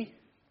faculty,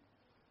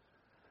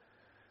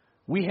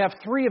 we have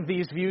 3 of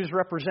these views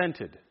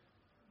represented.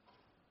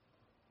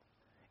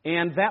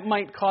 And that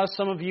might cause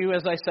some of you,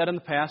 as I said in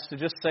the past, to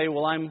just say,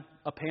 well, I'm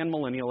a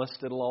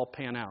panmillennialist, it'll all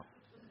pan out.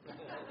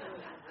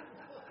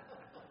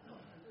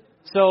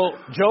 So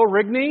Joe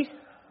Rigney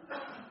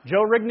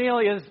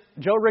is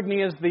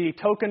the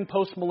token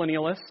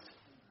postmillennialist,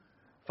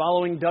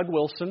 following Doug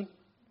Wilson.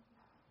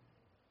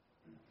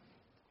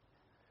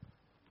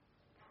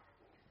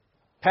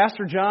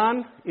 Pastor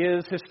John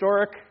is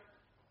historic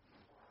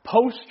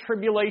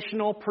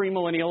post-tribulational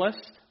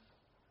premillennialist,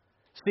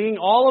 seeing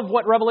all of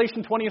what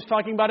Revelation 20 is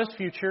talking about as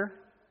future.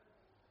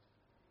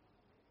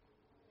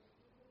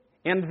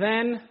 And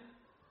then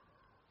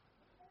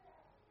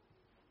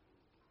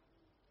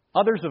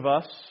others of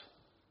us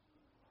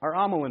are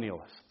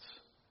amillennialists,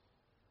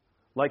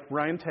 like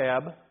Brian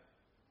Tabb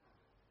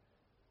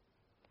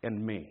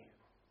and me.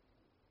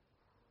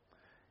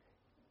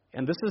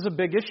 And this is a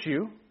big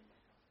issue,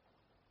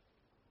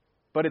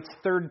 but it's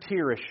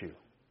third-tier issue.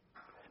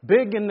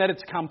 Big in that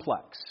it's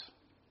complex.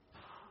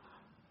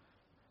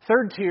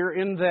 Third tier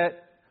in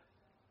that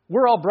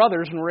we're all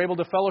brothers and we're able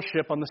to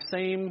fellowship on the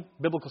same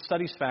biblical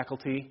studies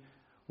faculty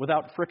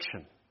without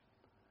friction.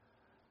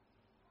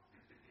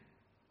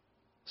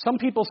 Some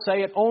people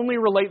say it only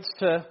relates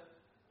to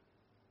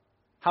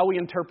how we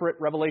interpret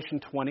Revelation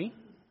 20.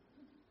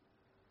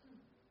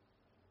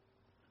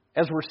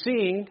 As we're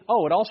seeing,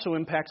 it also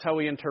impacts how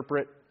we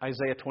interpret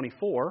Isaiah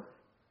 24.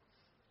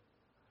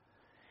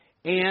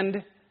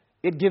 And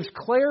it gives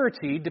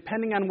clarity,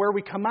 depending on where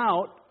we come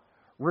out,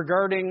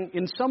 regarding,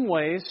 in some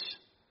ways,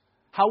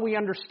 how we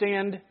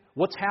understand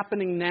what's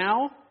happening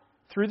now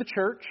through the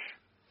church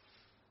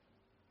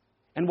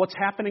and what's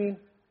happening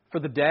for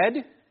the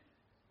dead,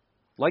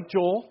 like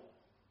Joel,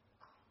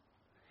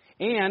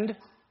 and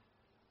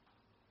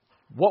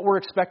what we're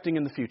expecting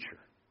in the future.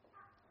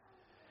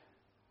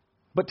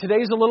 But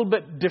today's a little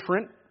bit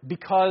different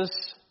because,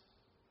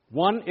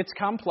 1, it's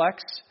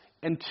complex,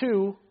 and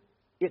 2,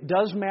 it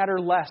does matter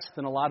less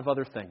than a lot of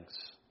other things.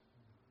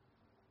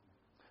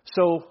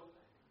 So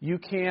you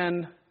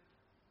can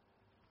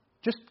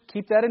just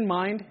keep that in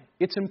mind.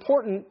 It's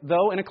important,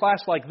 though, in a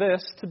class like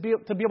this, to be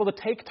able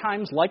to take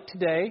times like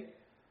today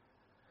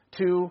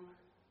to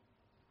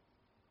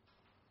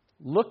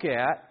look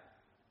at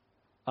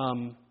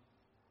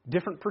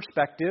different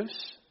perspectives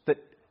that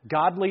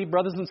godly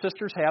brothers and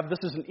sisters have. This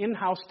is an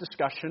in-house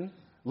discussion.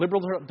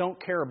 Liberals don't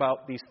care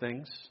about these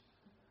things.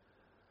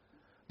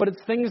 But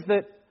it's things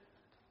that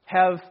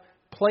have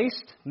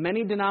placed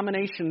many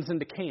denominations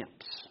into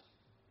camps.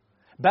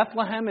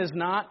 Bethlehem is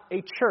not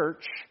a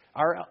church.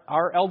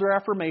 Our elder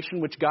affirmation,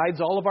 which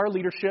guides all of our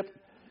leadership,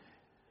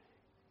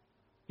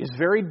 is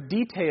very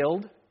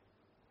detailed,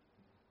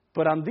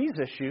 but on these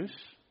issues,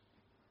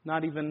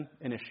 not even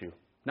an issue,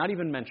 not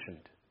even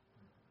mentioned.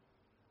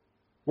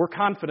 We're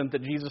confident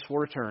that Jesus will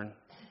return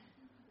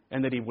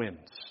and that He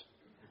wins.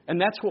 And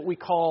that's what we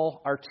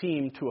call our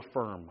team to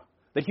affirm,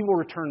 that He will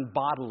return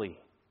bodily.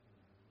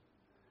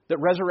 That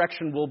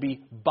resurrection will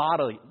be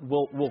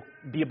will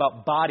be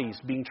about bodies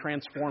being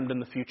transformed in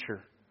the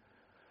future.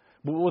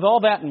 But with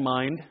all that in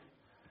mind,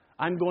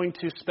 I'm going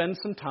to spend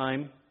some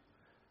time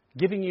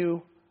giving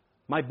you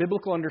my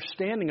biblical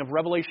understanding of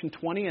Revelation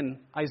 20 and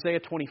Isaiah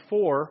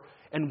 24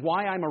 and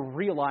why I'm a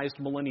realized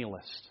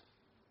millennialist.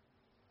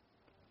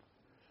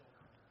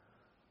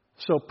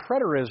 So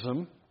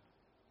preterism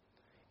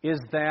is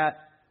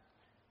that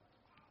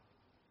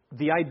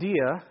the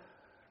idea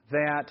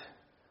that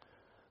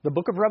the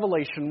book of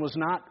Revelation was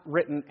not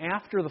written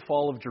after the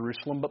fall of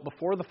Jerusalem, but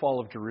before the fall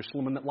of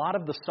Jerusalem, and that a lot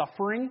of the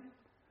suffering,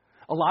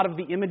 a lot of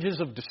the images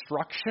of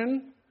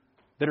destruction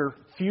that are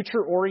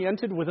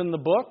future-oriented within the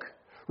book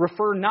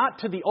refer not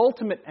to the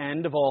ultimate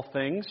end of all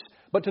things,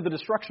 but to the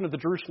destruction of the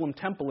Jerusalem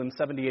temple in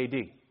 70 AD.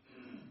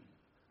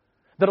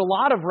 That a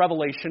lot of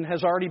Revelation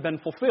has already been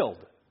fulfilled.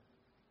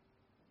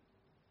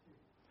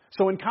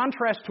 So in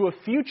contrast to a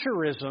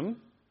futurism,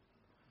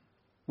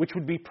 which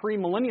would be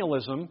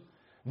premillennialism,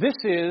 this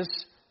is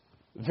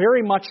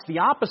very much the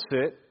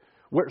opposite.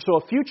 So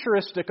a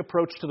futuristic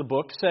approach to the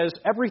book says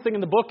everything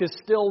in the book is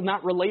still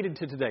not related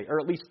to today, or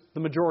at least the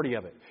majority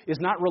of it is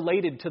not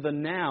related to the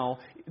now,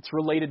 it's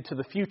related to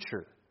the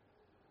future.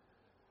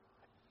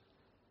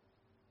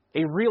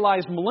 A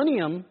realized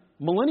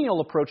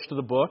millennial approach to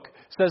the book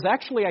says,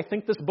 actually, I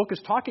think this book is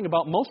talking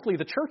about mostly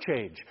the church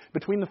age,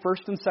 between the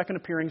first and second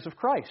appearings of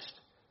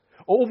Christ.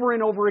 Over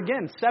and over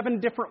again, 7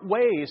 different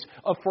ways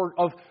of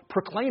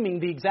proclaiming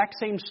the exact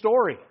same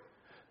story.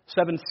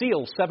 7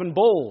 seals, 7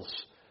 bowls,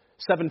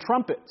 7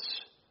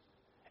 trumpets.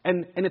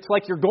 And it's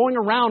like you're going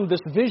around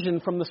this vision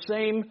from the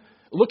same,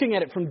 looking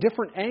at it from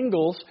different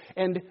angles,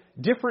 and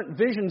different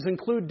visions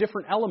include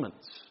different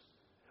elements.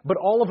 But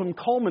all of them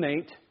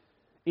culminate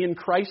in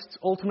Christ's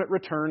ultimate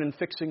return and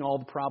fixing all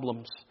the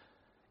problems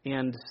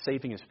and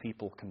saving His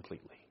people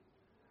completely.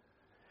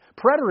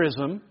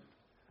 Preterism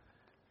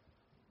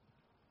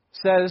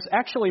says,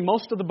 actually,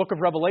 most of the book of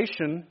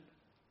Revelation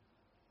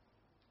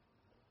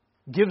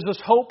gives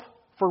us hope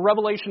for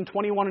Revelation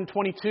 21 and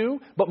 22,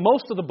 but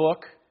most of the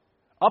book,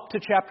 up to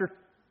chapter,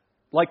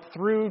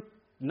 through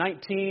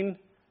 19,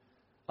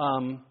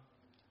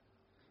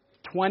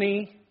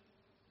 20,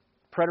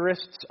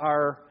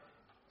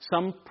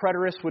 some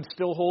preterists would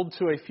still hold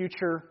to a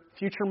future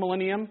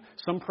millennium.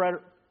 Some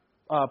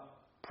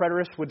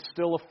preterists would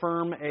still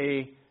affirm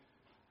a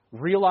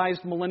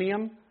realized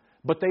millennium.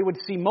 But they would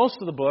see most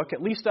of the book,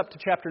 at least up to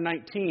chapter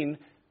 19,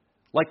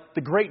 like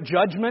the great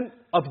judgment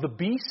of the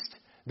beast.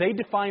 They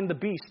define the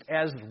beast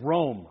as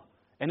Rome.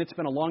 And it's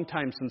been a long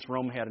time since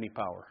Rome had any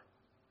power.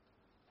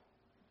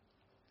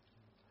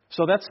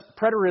 So that's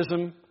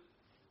preterism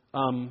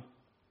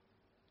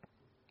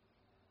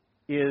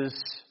is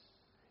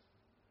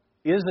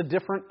a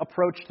different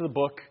approach to the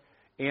book.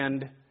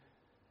 And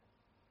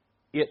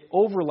it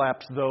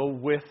overlaps, though,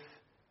 with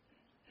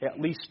at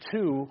least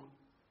 2.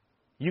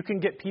 You can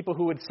get people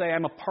who would say,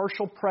 I'm a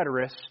partial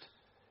preterist,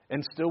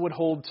 and still would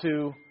hold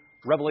to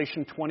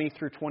Revelation 20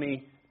 through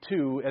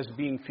 22 as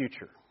being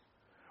future.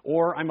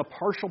 Or I'm a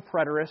partial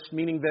preterist,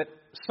 meaning that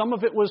some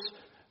of it was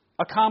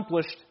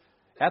accomplished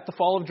at the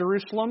fall of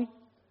Jerusalem,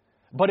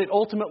 but it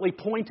ultimately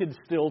pointed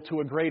still to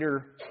a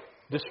greater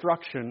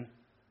destruction.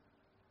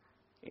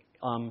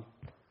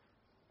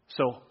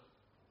 So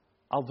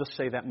I'll just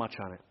say that much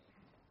on it.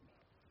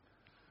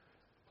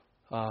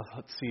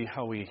 Let's see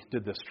how we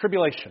did this.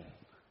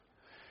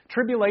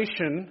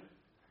 Tribulation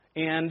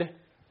and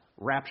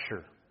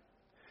rapture.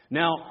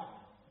 Now,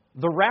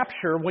 the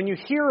rapture, when you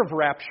hear of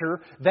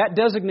rapture, that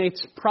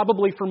designates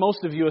probably for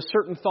most of you a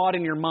certain thought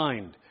in your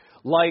mind.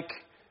 Like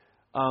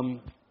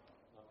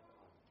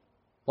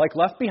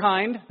Left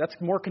Behind, that's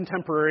more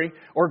contemporary,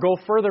 or go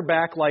further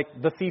back like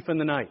The Thief in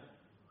the Night.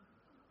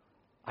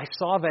 I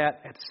saw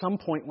that at some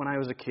point when I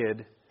was a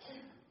kid.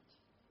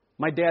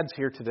 My dad's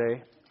here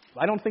today.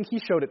 I don't think he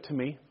showed it to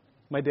me,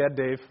 my dad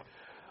Dave.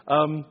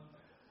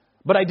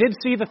 But I did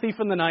see The Thief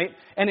in the Night,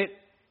 and it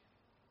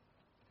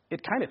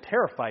kind of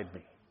terrified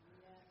me.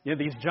 You know,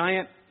 these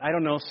giant,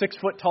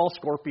 6-foot-tall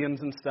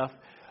scorpions and stuff.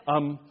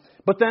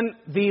 But then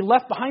the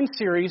Left Behind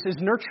series is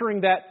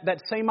nurturing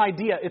that same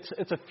idea.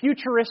 It's a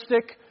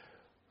futuristic,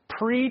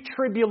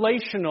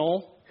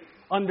 pre-tribulational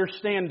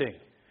understanding.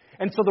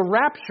 And so the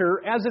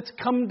rapture, as it's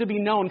come to be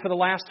known for the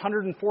last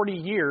 140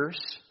 years,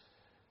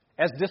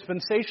 as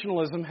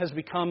dispensationalism has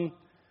become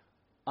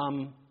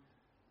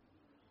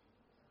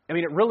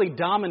it really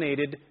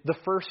dominated the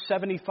first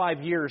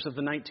 75 years of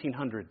the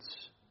 1900s.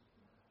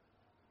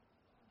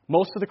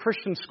 Most of the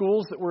Christian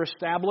schools that were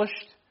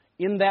established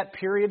in that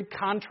period,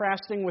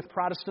 contrasting with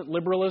Protestant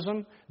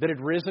liberalism that had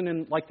risen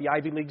in the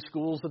Ivy League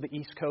schools of the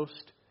East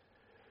Coast.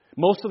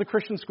 Most of the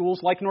Christian schools,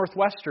 like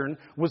Northwestern,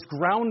 was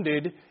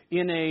grounded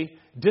in a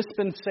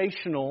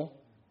dispensational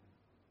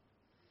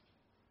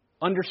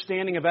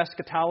understanding of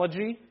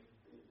eschatology,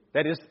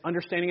 that is,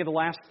 understanding of the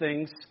last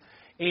things,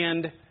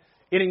 and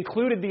it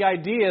included the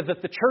idea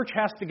that the church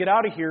has to get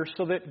out of here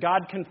so that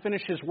God can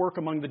finish His work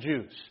among the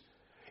Jews.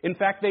 In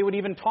fact, they would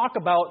even talk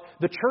about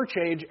the church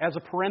age as a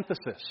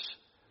parenthesis.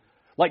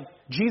 Like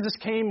Jesus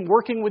came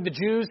working with the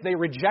Jews, they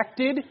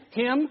rejected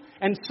Him,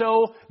 and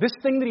so this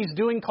thing that He's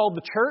doing called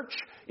the church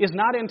is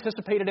not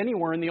anticipated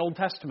anywhere in the Old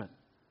Testament.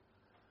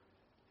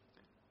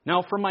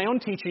 Now, from my own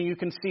teaching, you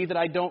can see that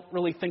I don't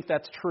really think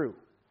that's true.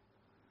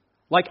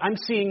 Like I'm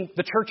seeing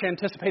the church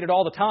anticipated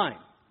all the time.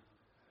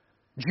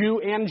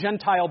 Jew and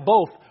Gentile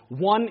both,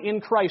 one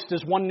in Christ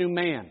is one new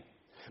man.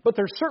 But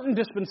there's certain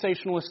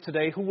dispensationalists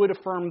today who would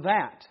affirm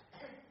that.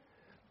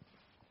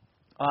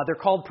 They're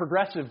called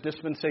progressive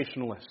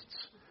dispensationalists.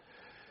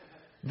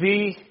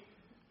 The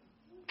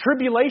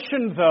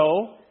tribulation,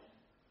 though,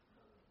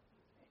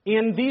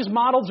 in these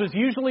models is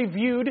usually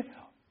viewed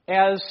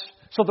as...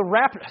 So the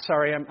rapture...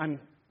 Sorry,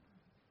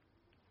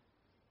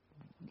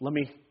 let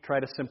me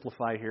try to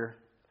simplify here.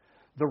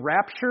 The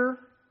rapture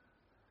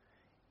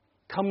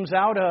comes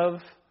out of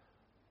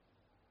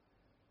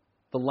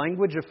the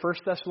language of 1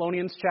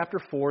 Thessalonians chapter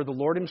 4. The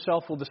Lord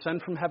himself will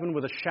descend from heaven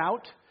with a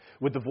shout,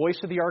 with the voice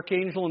of the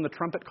archangel and the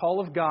trumpet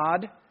call of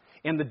God,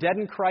 and the dead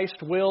in Christ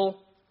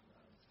will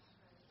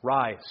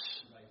rise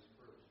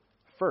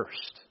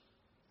first.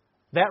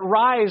 That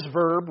rise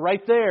verb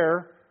right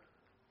there,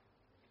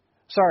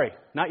 sorry,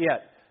 not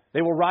yet.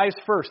 They will rise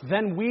first.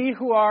 Then we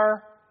who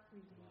are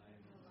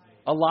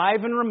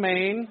alive and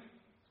remain,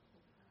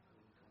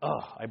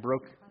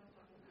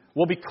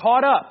 will be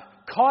caught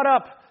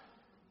up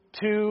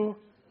to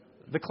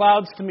the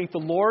clouds to meet the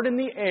Lord in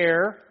the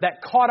air.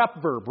 That caught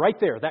up verb right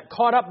there, that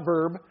caught up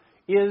verb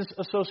is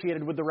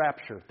associated with the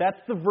rapture. That's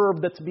the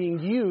verb that's being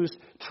used,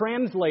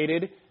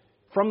 translated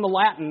from the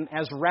Latin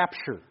as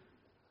rapture.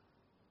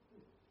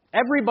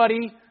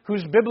 Everybody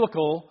who's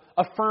biblical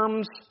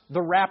affirms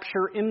the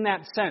rapture in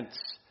that sense.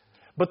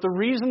 But the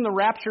reason the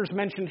rapture is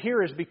mentioned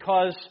here is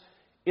because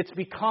it's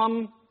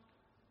become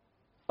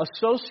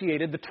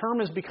associated, the term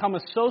has become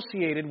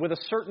associated with a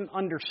certain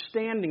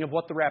understanding of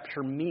what the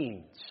rapture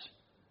means.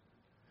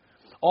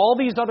 All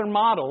these other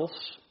models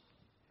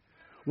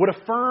would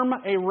affirm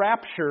a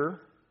rapture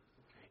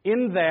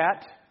in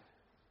that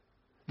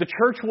the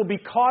church will be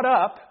caught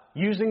up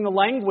using the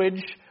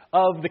language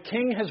of the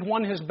king has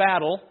won his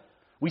battle.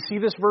 We see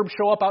this verb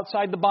show up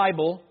outside the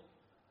Bible.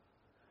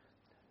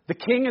 The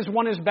king has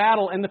won his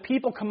battle, and the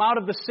people come out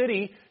of the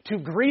city to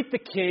greet the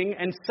king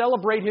and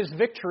celebrate his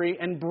victory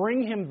and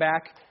bring him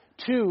back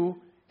to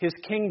his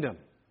kingdom.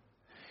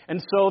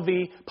 And so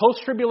the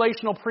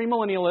post-tribulational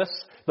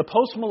premillennialists, the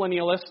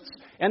postmillennialists,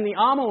 and the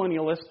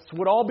amillennialists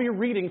would all be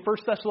reading 1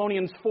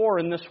 Thessalonians 4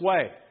 in this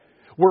way.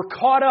 We're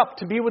caught up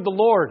to be with the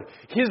Lord.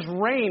 His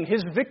reign,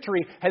 His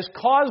victory has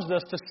caused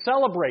us to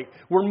celebrate.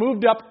 We're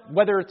moved up,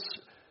 whether it's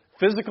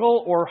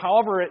physical or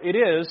however it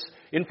is,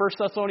 in 1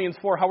 Thessalonians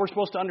 4, how we're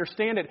supposed to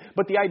understand it.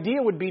 But the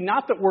idea would be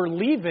not that we're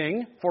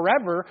leaving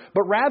forever,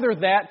 but rather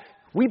that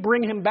we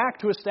bring Him back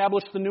to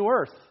establish the new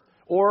earth,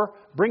 or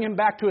bring Him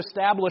back to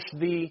establish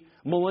the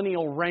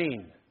millennial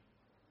reign.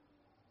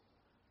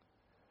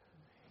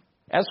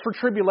 As for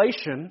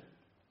tribulation,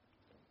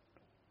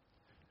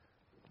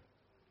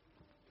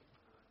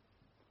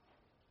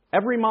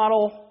 every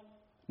model,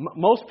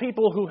 most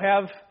people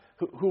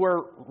who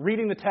are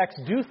reading the text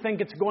do think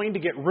it's going to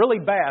get really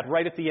bad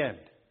right at the end.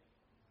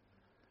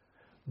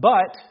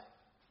 But,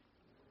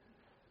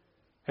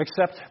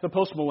 except the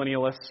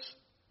postmillennialists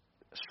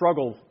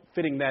struggle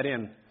fitting that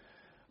in.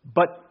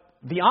 But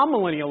the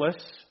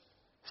amillennialists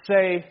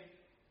say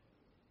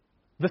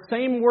the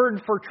same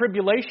word for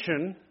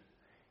tribulation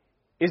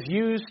is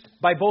used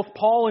by both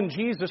Paul and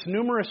Jesus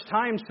numerous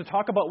times to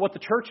talk about what the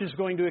church is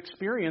going to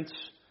experience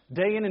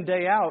day in and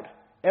day out,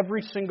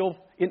 every single,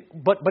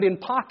 but in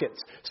pockets,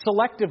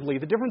 selectively.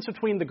 The difference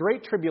between the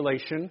Great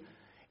Tribulation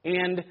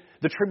and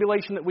the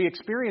tribulation that we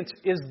experience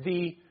is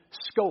the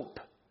scope.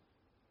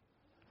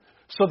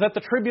 So that the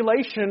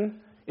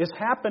tribulation is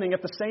happening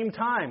at the same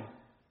time.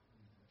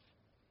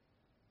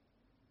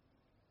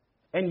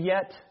 And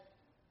yet,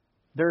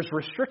 there's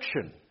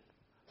restriction.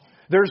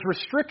 There's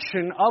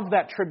restriction of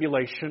that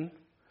tribulation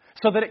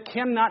so that it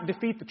cannot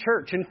defeat the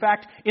church. In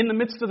fact, in the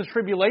midst of the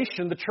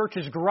tribulation, the church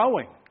is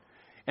growing.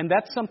 And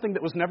that's something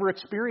that was never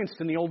experienced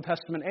in the Old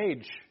Testament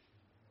age.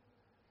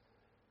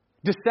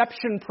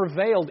 Deception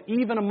prevailed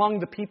even among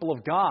the people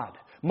of God.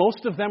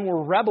 Most of them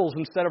were rebels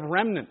instead of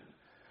remnant.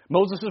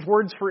 Moses'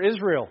 words for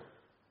Israel: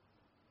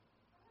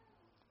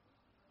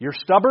 you're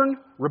stubborn,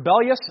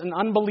 rebellious, and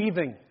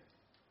unbelieving.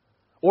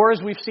 Or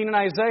as we've seen in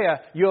Isaiah,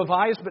 you have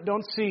eyes but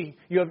don't see,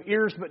 you have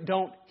ears but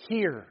don't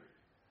hear.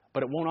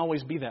 But it won't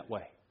always be that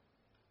way.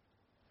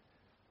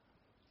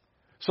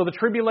 So the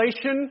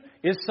tribulation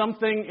is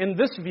something in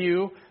this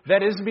view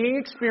that is being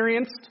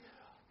experienced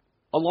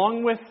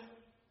along with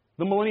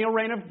the millennial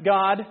reign of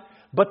God,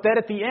 but that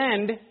at the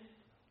end,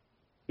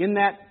 in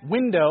that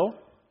window,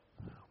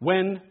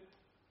 when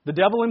the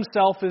devil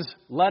himself is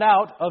let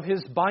out of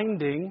his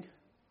binding,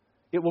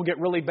 it will get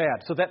really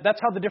bad. So that's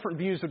how the different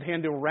views would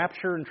handle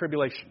rapture and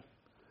tribulation.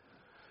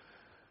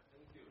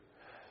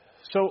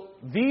 So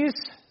these,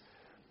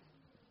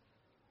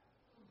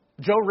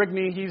 Joe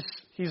Rigney,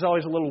 he's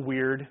always a little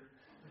weird.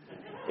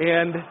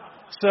 And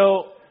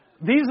so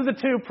these are the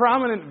two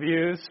prominent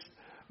views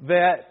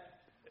that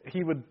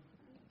he would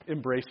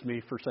embrace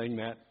me for saying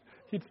that.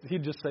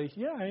 He'd just say,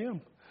 yeah, I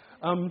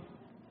am.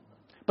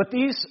 But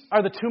these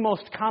are the two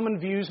most common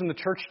views in the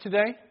church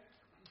today.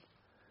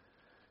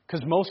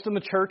 Because most in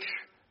the church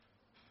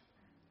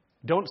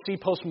don't see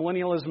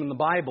postmillennialism in the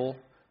Bible.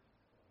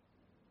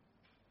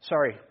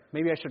 Sorry,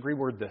 maybe I should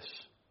reword this.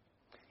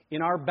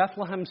 In our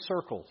Bethlehem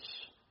circles,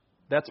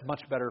 that's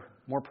much better,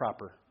 more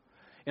proper.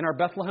 In our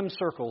Bethlehem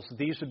circles,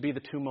 these would be the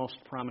two most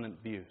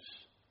prominent views.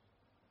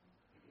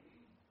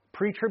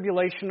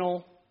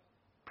 Pre-tribulational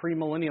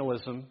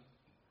premillennialism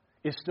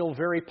is still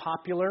very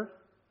popular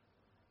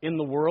in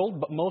the world,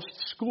 but most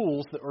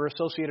schools that are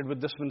associated with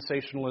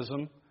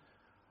dispensationalism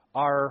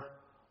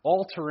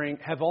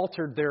have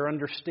altered their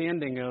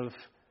understanding of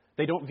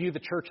They don't view the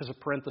church as a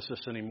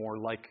parenthesis anymore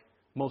like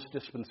most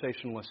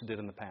dispensationalists did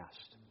in the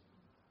past.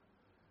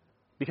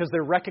 Because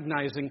they're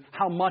recognizing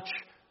how much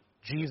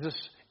Jesus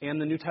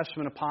and the New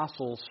Testament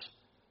apostles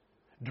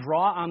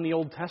draw on the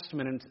Old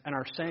Testament and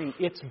are saying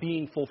it's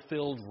being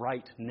fulfilled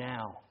right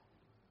now.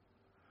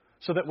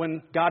 So that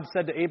when God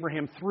said to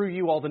Abraham, through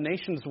you all the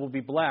nations will be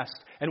blessed,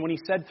 and when he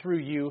said through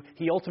you,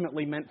 he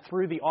ultimately meant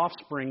through the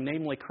offspring,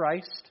 namely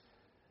Christ,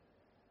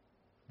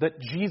 that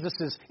Jesus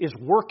is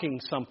working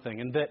something,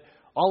 and that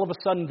all of a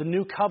sudden the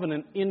new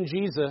covenant in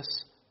Jesus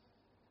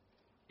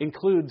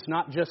includes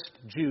not just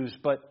Jews,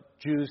 but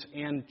Jews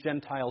and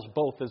Gentiles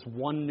both as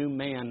one new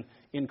man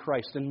in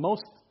Christ. And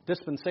most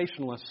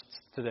dispensationalists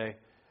today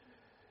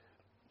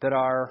that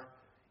are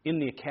in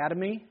the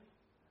academy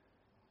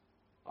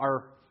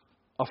are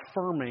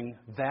affirming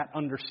that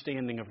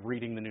understanding of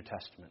reading the New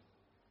Testament.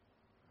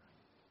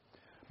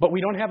 But we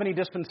don't have any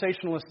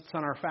dispensationalists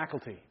on our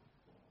faculty.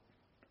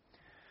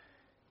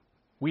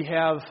 We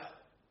have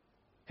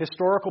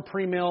historical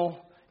premill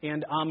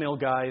and amill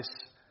guys,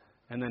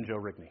 and then Joe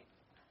Rigney.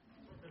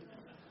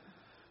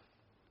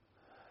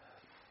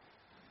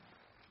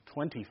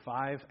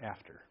 25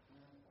 after.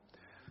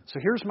 So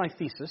here's my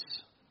thesis.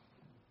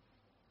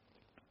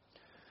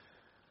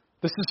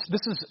 This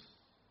is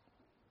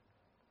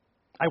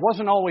I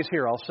wasn't always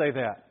here, I'll say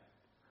that.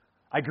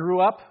 I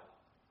grew up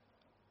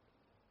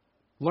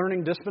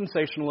learning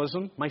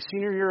dispensationalism. My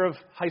senior year of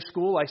high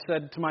school, I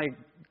said to my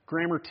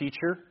grammar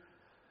teacher,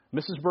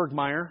 Mrs.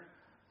 Bergmeyer,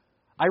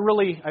 I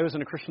was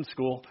in a Christian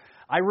school,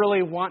 I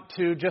really want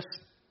to just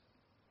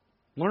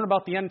learn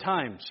about the end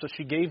times. So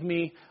she gave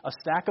me a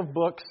stack of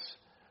books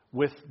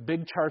with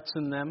big charts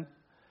in them.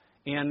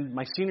 And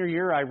my senior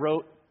year, I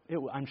wrote,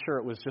 I'm sure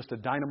it was just a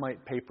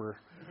dynamite paper,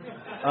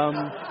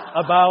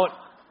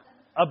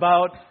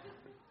 about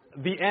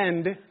the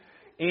end.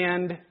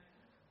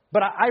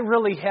 But I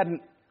really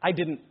I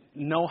didn't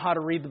know how to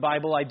read the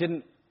Bible.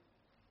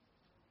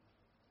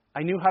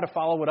 I knew how to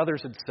follow what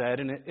others had said,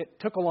 and it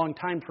took a long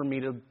time for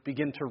me to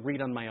begin to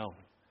read on my own.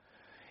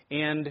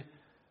 And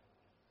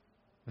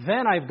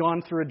then I've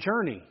gone through a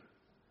journey.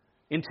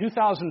 In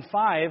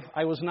 2005,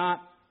 I was not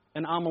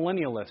an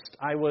amillennialist.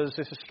 I was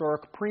a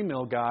historic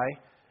premill guy,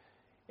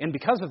 and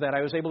because of that,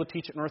 I was able to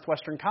teach at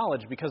Northwestern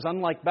College, because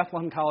unlike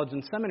Bethlehem College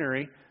and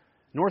Seminary,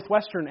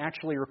 Northwestern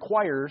actually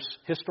requires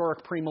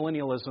historic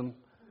premillennialism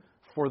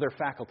for their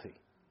faculty.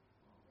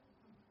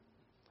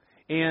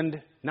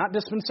 And not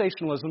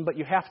dispensationalism, but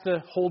you have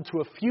to hold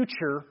to a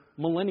future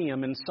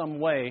millennium in some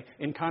way,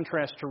 in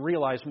contrast to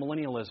realized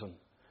millennialism.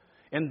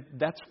 And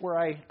that's where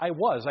I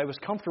was. I was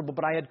comfortable,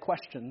 but I had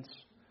questions.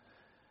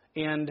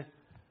 And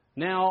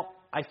now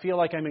I feel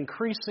like I'm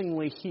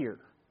increasingly here.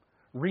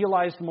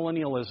 Realized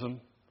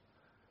millennialism.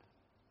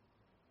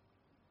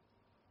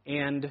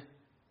 And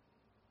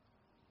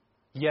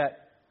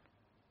yet,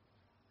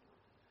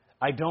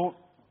 I don't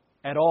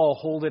at all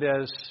hold it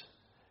as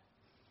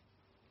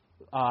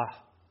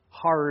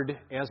hard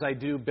as I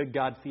do big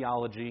God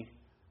theology,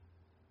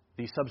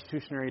 the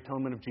substitutionary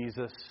atonement of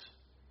Jesus,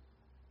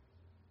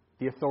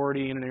 the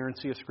authority and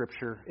inerrancy of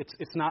Scripture.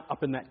 It's not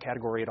up in that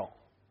category at all.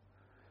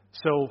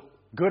 So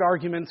good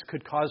arguments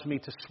could cause me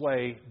to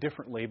sway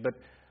differently, but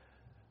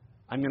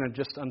I'm going to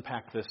just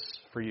unpack this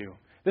for you.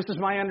 This is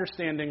my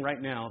understanding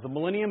right now. The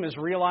millennium is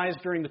realized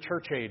during the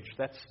church age.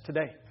 That's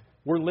today.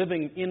 We're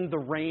living in the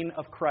reign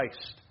of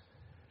Christ.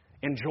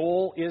 And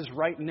Joel is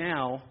right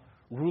now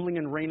ruling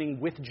and reigning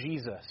with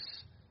Jesus.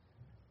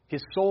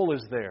 His soul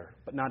is there,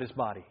 but not his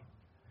body.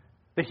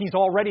 That he's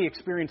already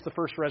experienced the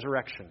first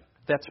resurrection.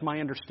 That's my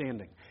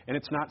understanding. And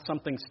it's not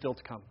something still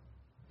to come.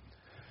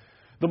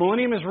 The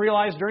millennium is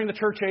realized during the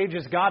church age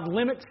as God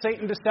limits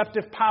Satan's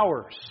deceptive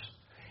powers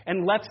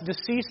and lets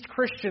deceased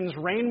Christians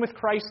reign with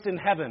Christ in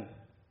heaven.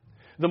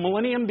 The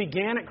millennium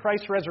began at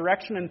Christ's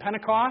resurrection in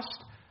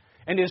Pentecost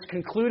and is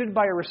concluded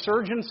by a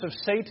resurgence of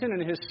Satan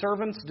and his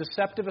servants'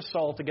 deceptive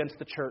assault against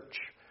the church,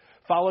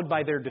 followed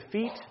by their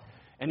defeat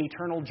and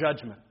eternal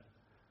judgment.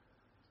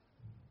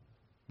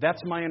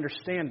 That's my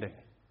understanding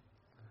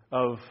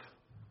of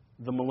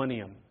the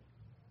millennium.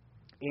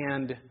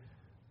 And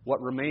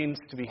what remains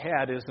to be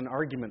had is an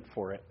argument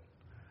for it.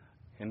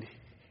 And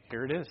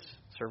here it is.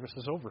 Service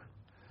is over.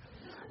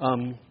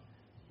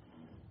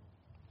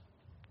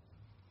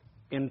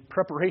 In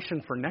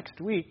preparation for next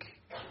week,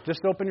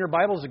 just open your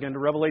Bibles again to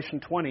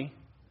Revelation 20,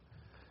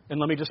 and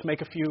let me just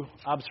make a few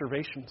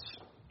observations.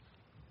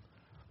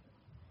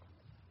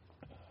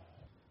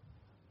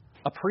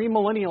 A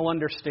premillennial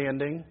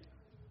understanding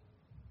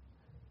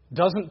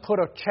doesn't put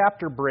a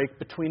chapter break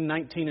between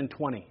 19 and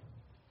 20.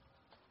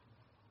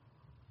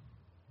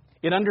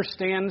 It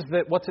understands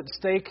that what's at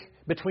stake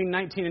between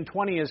 19 and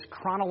 20 is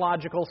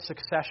chronological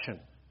succession.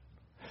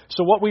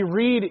 So what we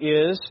read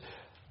is,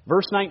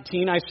 verse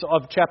 19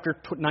 of chapter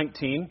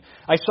 19,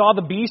 I saw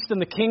the beast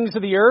and the kings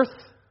of the earth.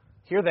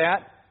 Hear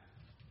that?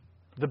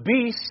 The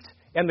beast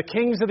and the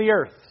kings of the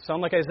earth.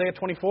 Sound like Isaiah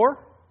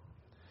 24?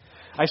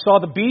 I saw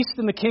the beast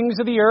and the kings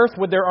of the earth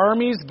with their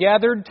armies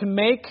gathered to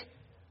make,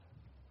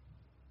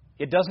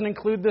 it doesn't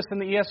include this in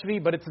the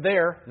ESV, but it's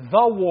there,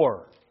 the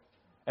war.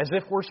 As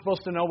if we're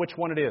supposed to know which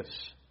one it is.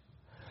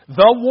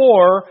 The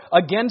war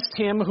against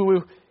him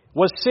who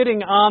was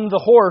sitting on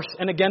the horse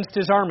and against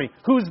his army.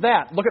 Who's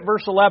that? Look at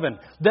verse 11.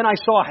 Then I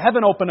saw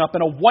heaven open up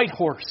and a white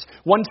horse.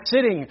 One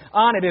sitting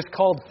on it is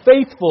called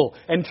Faithful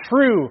and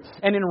True.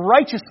 And in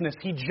righteousness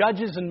he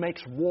judges and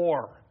makes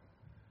war.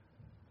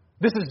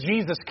 This is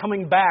Jesus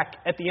coming back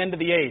at the end of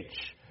the age.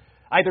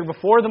 Either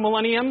before the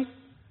millennium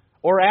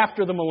or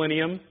after the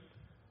millennium.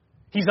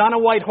 He's on a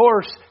white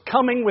horse,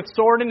 coming with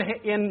sword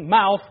in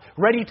mouth,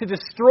 ready to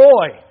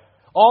destroy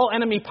all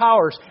enemy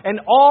powers. And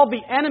all the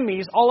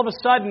enemies, all of a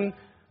sudden,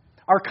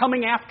 are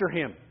coming after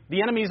him.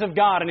 The enemies of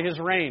God and his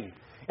reign.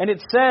 And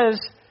it says,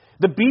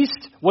 the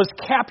beast was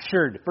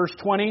captured, verse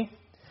 20,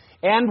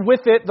 and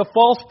with it the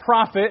false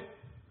prophet,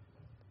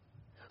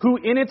 who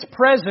in its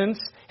presence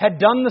had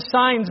done the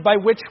signs by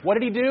which, what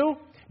did he do?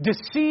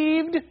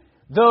 Deceived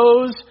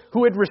those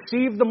who had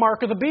received the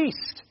mark of the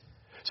beast.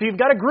 So you've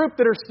got a group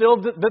that are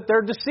still, that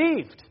they're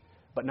deceived.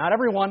 But not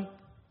everyone.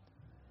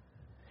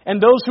 And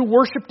those who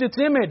worshipped its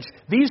image.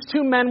 These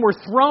two men were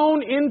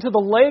thrown into the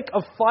lake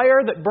of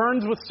fire that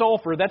burns with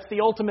sulfur. That's the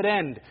ultimate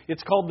end.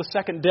 It's called the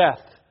second death.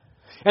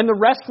 And the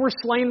rest were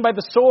slain by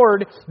the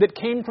sword that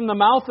came from the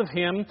mouth of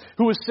him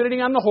who was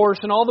sitting on the horse,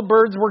 and all the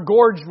birds were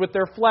gorged with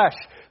their flesh.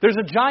 There's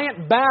a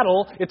giant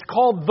battle. It's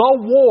called the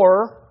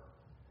war.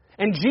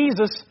 And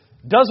Jesus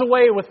does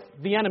away with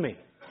the enemy.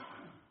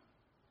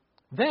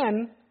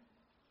 Then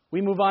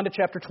we move on to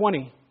chapter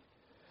 20.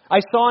 I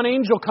saw an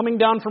angel coming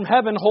down from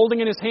heaven, holding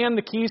in his hand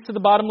the keys to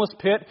the bottomless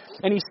pit,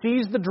 and he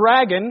sees the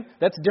dragon.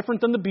 That's different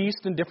than the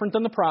beast and different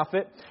than the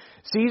prophet,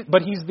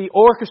 but he's the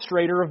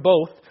orchestrator of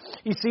both.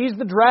 He sees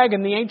the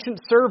dragon, the ancient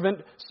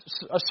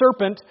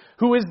serpent,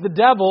 who is the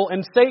devil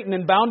and Satan,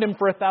 and bound him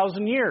for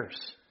 1,000 years.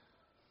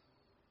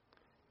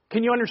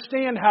 Can you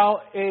understand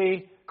how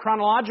a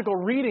chronological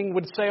reading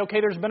would say, okay,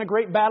 there's been a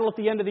great battle at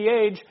the end of the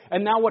age,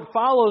 and now what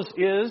follows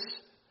is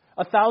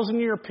a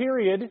 1,000-year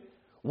period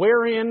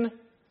wherein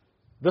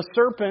the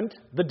serpent,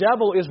 the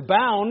devil, is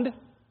bound,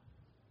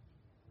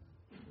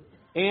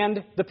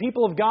 and the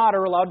people of God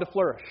are allowed to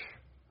flourish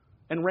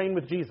and reign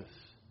with Jesus.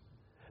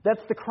 That's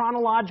the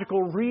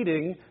chronological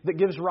reading that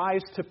gives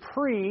rise to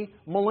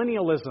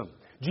pre-millennialism.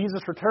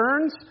 Jesus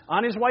returns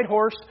on his white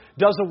horse,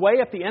 does away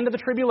at the end of the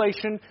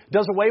tribulation,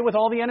 does away with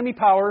all the enemy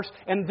powers,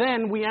 and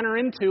then we enter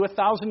into a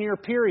 1,000-year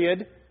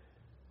period.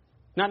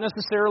 Not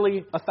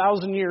necessarily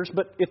 1,000 years,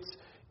 but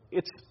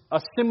it's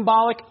a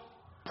symbolic,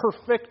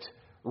 perfect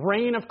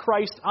reign of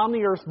Christ on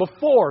the earth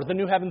before the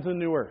new heavens and the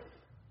new earth.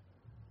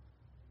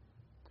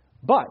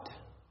 But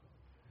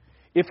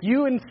if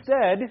you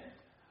instead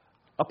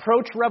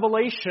approach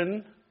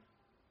Revelation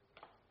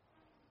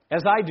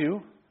as I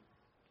do,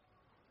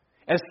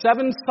 as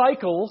 7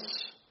 cycles,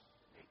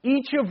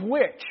 each of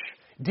which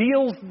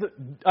details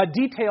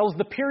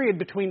the period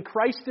between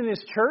Christ and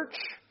his church,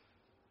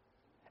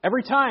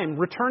 every time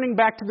returning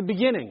back to the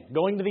beginning,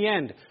 going to the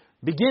end,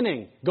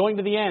 beginning, going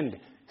to the end,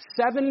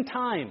 7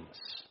 times.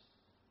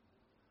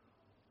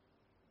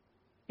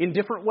 In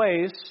different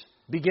ways,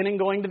 beginning,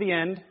 going to the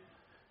end.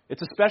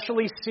 It's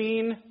especially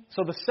seen,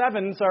 so the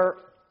 7s are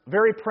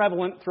very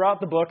prevalent throughout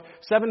the book,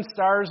 7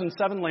 stars and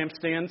 7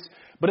 lampstands,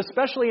 but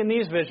especially in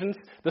these visions,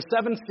 the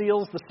 7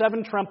 seals, the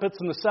 7 trumpets,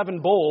 and the 7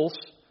 bowls.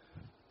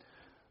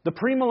 The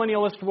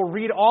premillennialist will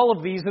read all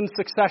of these in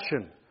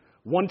succession.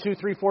 1, 2,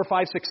 3, 4,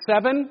 5, 6,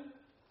 7,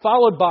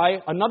 followed by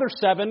another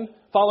 7,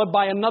 followed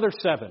by another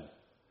 7.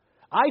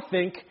 I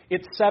think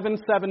it's 7,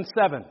 7,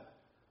 7.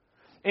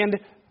 And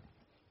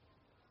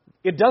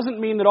it doesn't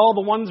mean that all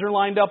the 1s are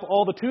lined up,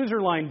 all the 2s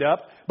are lined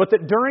up, but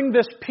that during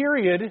this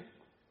period,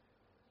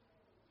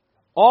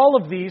 all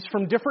of these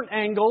from different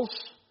angles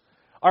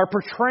are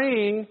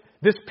portraying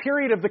this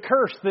period of the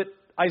curse that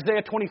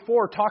Isaiah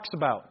 24 talks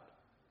about.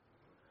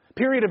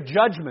 Period of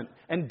judgment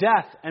and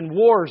death and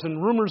wars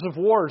and rumors of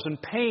wars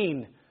and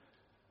pain.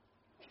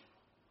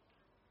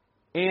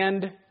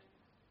 And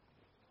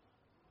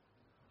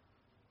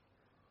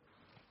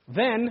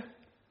then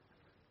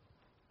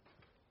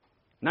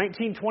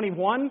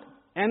 1921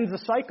 ends a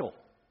cycle.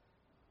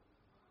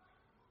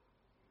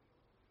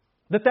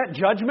 That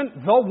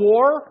judgment, the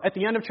war, at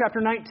the end of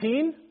chapter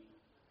 19,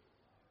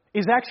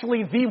 is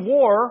actually the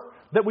war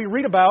that we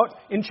read about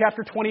in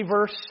chapter 20,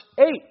 verse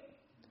 8.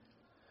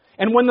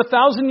 And when the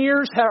 1,000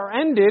 years are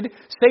ended,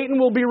 Satan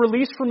will be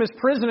released from his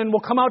prison and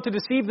will come out to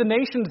deceive the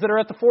nations that are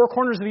at the 4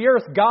 corners of the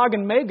earth, Gog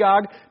and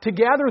Magog, to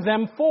gather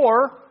them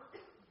for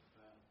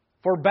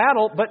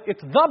battle. But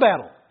it's the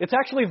battle. It's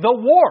actually the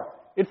war.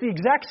 It's the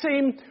exact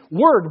same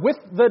word with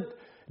the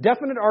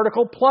definite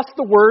article plus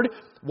the word.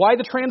 Why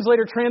the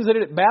translator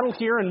translated it battle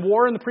here and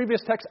war in the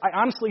previous text, I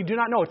honestly do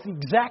not know. It's the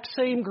exact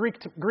same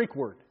Greek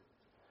word.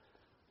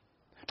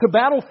 To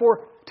battle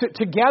for,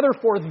 to gather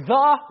for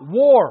the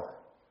war.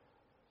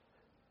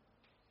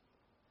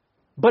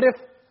 But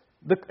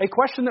a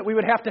question that we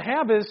would have to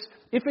have is,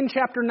 if in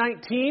chapter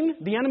 19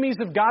 the enemies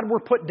of God were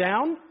put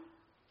down,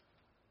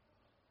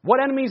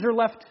 what enemies are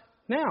left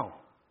now?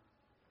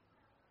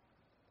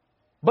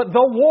 But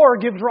the war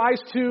gives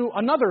rise to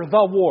another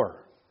the war.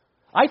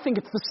 I think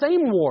it's the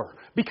same war,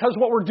 Because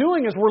what we're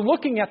doing is we're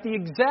looking at the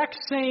exact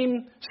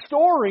same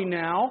story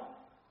now.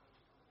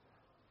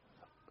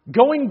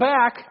 Going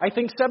back, I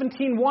think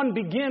 17:1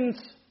 begins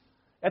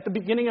at the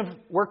beginning of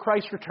where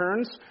Christ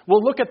returns.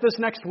 We'll look at this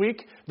next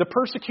week. The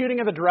persecuting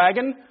of the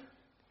dragon.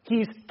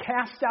 He's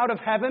cast out of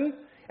heaven,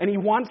 and he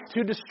wants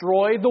to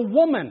destroy the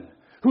woman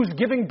who's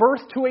giving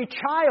birth to a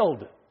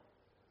child.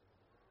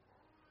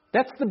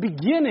 That's the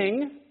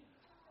beginning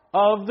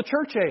of the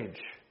church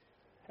age.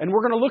 And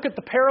we're going to look at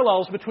the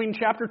parallels between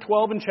chapter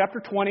 12 and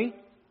chapter 20.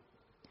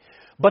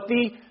 But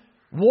the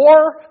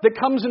war that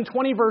comes in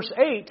 20 verse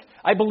 8,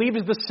 I believe,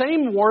 is the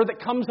same war that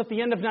comes at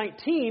the end of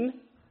 19,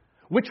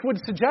 which would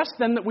suggest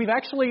then that we're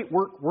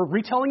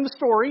retelling the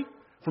story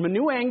from a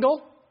new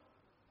angle.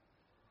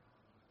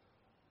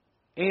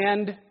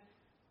 And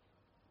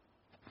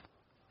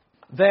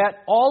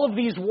that all of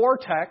these war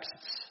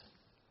texts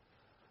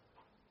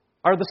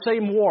are the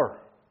same war.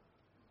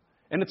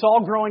 And it's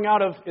all growing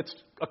out of, it's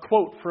a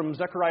quote from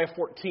Zechariah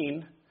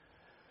 14.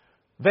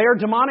 They are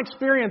demonic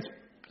spirits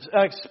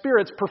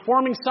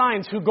performing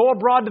signs who go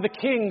abroad to the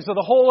kings of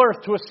the whole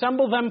earth to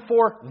assemble them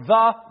for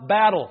the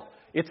battle.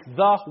 It's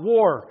the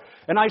war.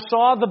 And I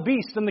saw the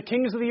beast and the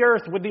kings of the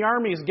earth with the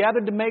armies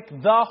gathered to make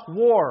the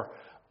war.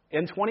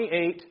 In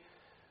 28,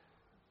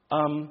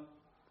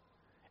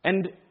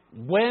 and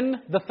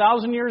when the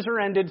 1,000 years are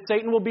ended,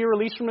 Satan will be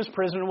released from his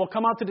prison and will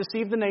come out to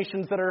deceive the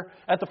nations that are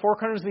at the four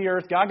corners of the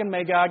earth, Gog and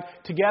Magog,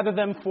 to gather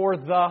them for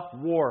the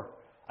war.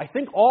 I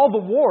think all the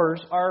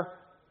wars are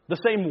the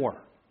same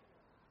war.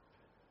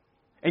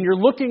 And you're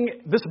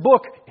looking, this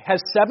book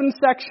has 7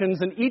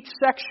 sections, and each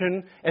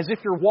section as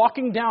if you're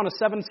walking down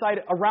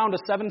around a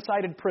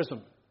 7-sided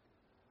prism.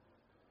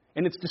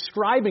 And it's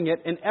describing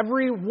it, and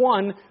every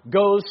one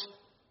goes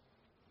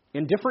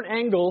in different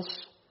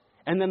angles.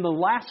 And then the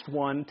last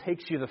one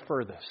takes you the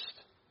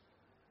furthest,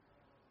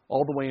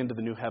 all the way into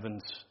the new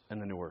heavens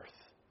and the new earth.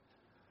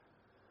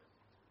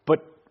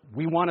 But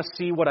we want to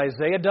see what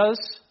Isaiah does,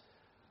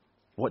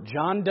 what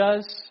John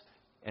does,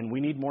 and we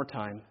need more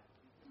time.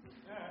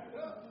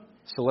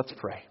 So let's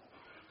pray.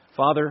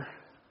 Father,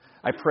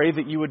 I pray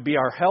that you would be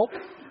our help.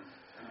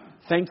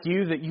 Thank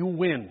you that you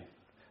win.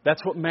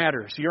 That's what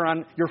matters.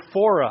 You're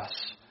for us.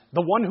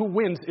 The one who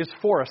wins is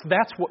for us.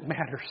 That's what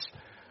matters.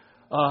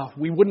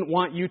 We wouldn't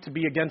want you to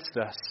be against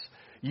us.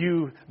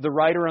 You, the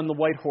rider on the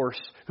white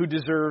horse, who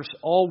deserves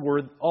all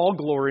worth, all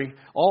glory,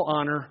 all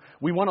honor.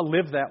 We want to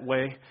live that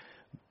way.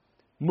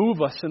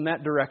 Move us in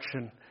that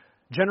direction.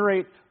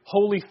 Generate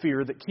holy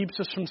fear that keeps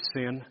us from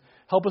sin.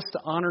 Help us to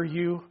honor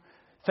you.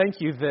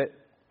 Thank you that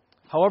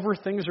however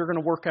things are going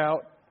to work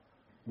out,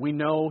 we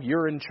know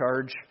you're in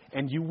charge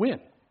and you win.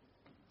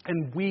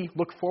 And we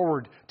look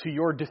forward to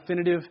your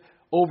definitive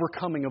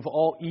overcoming of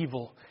all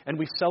evil. And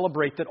we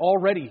celebrate that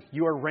already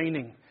you are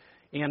reigning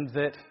and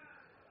that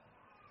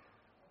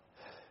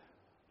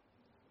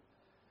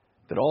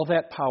all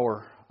that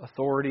power,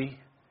 authority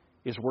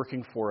is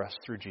working for us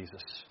through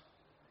Jesus.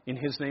 In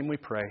His name we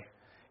pray.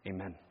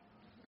 Amen.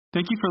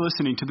 Thank you for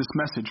listening to this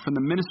message from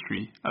the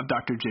ministry of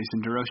Dr.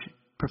 Jason DeRouchie,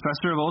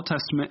 Professor of Old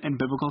Testament and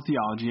Biblical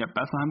Theology at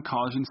Bethlehem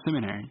College and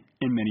Seminary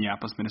in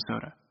Minneapolis,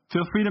 Minnesota.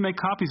 Feel free to make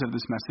copies of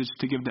this message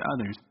to give to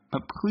others,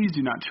 but please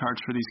do not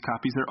charge for these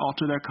copies or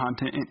alter their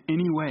content in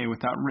any way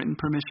without written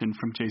permission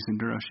from Jason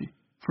DeRouchie.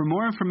 For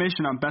more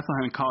information on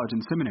Bethlehem College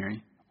and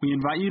Seminary, we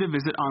invite you to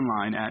visit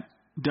online at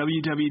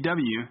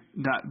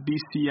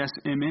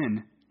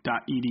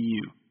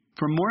www.bcsmn.edu.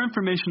 For more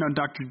information on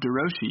Dr.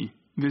 DeRouchie,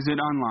 visit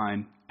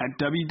online at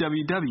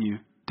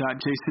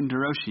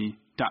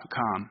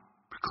www.jasonderouchie.com.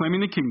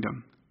 Proclaiming the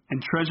kingdom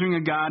and treasuring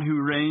a God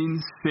who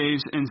reigns,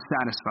 saves, and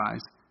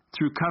satisfies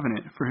through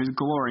covenant for His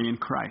glory in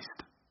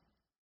Christ.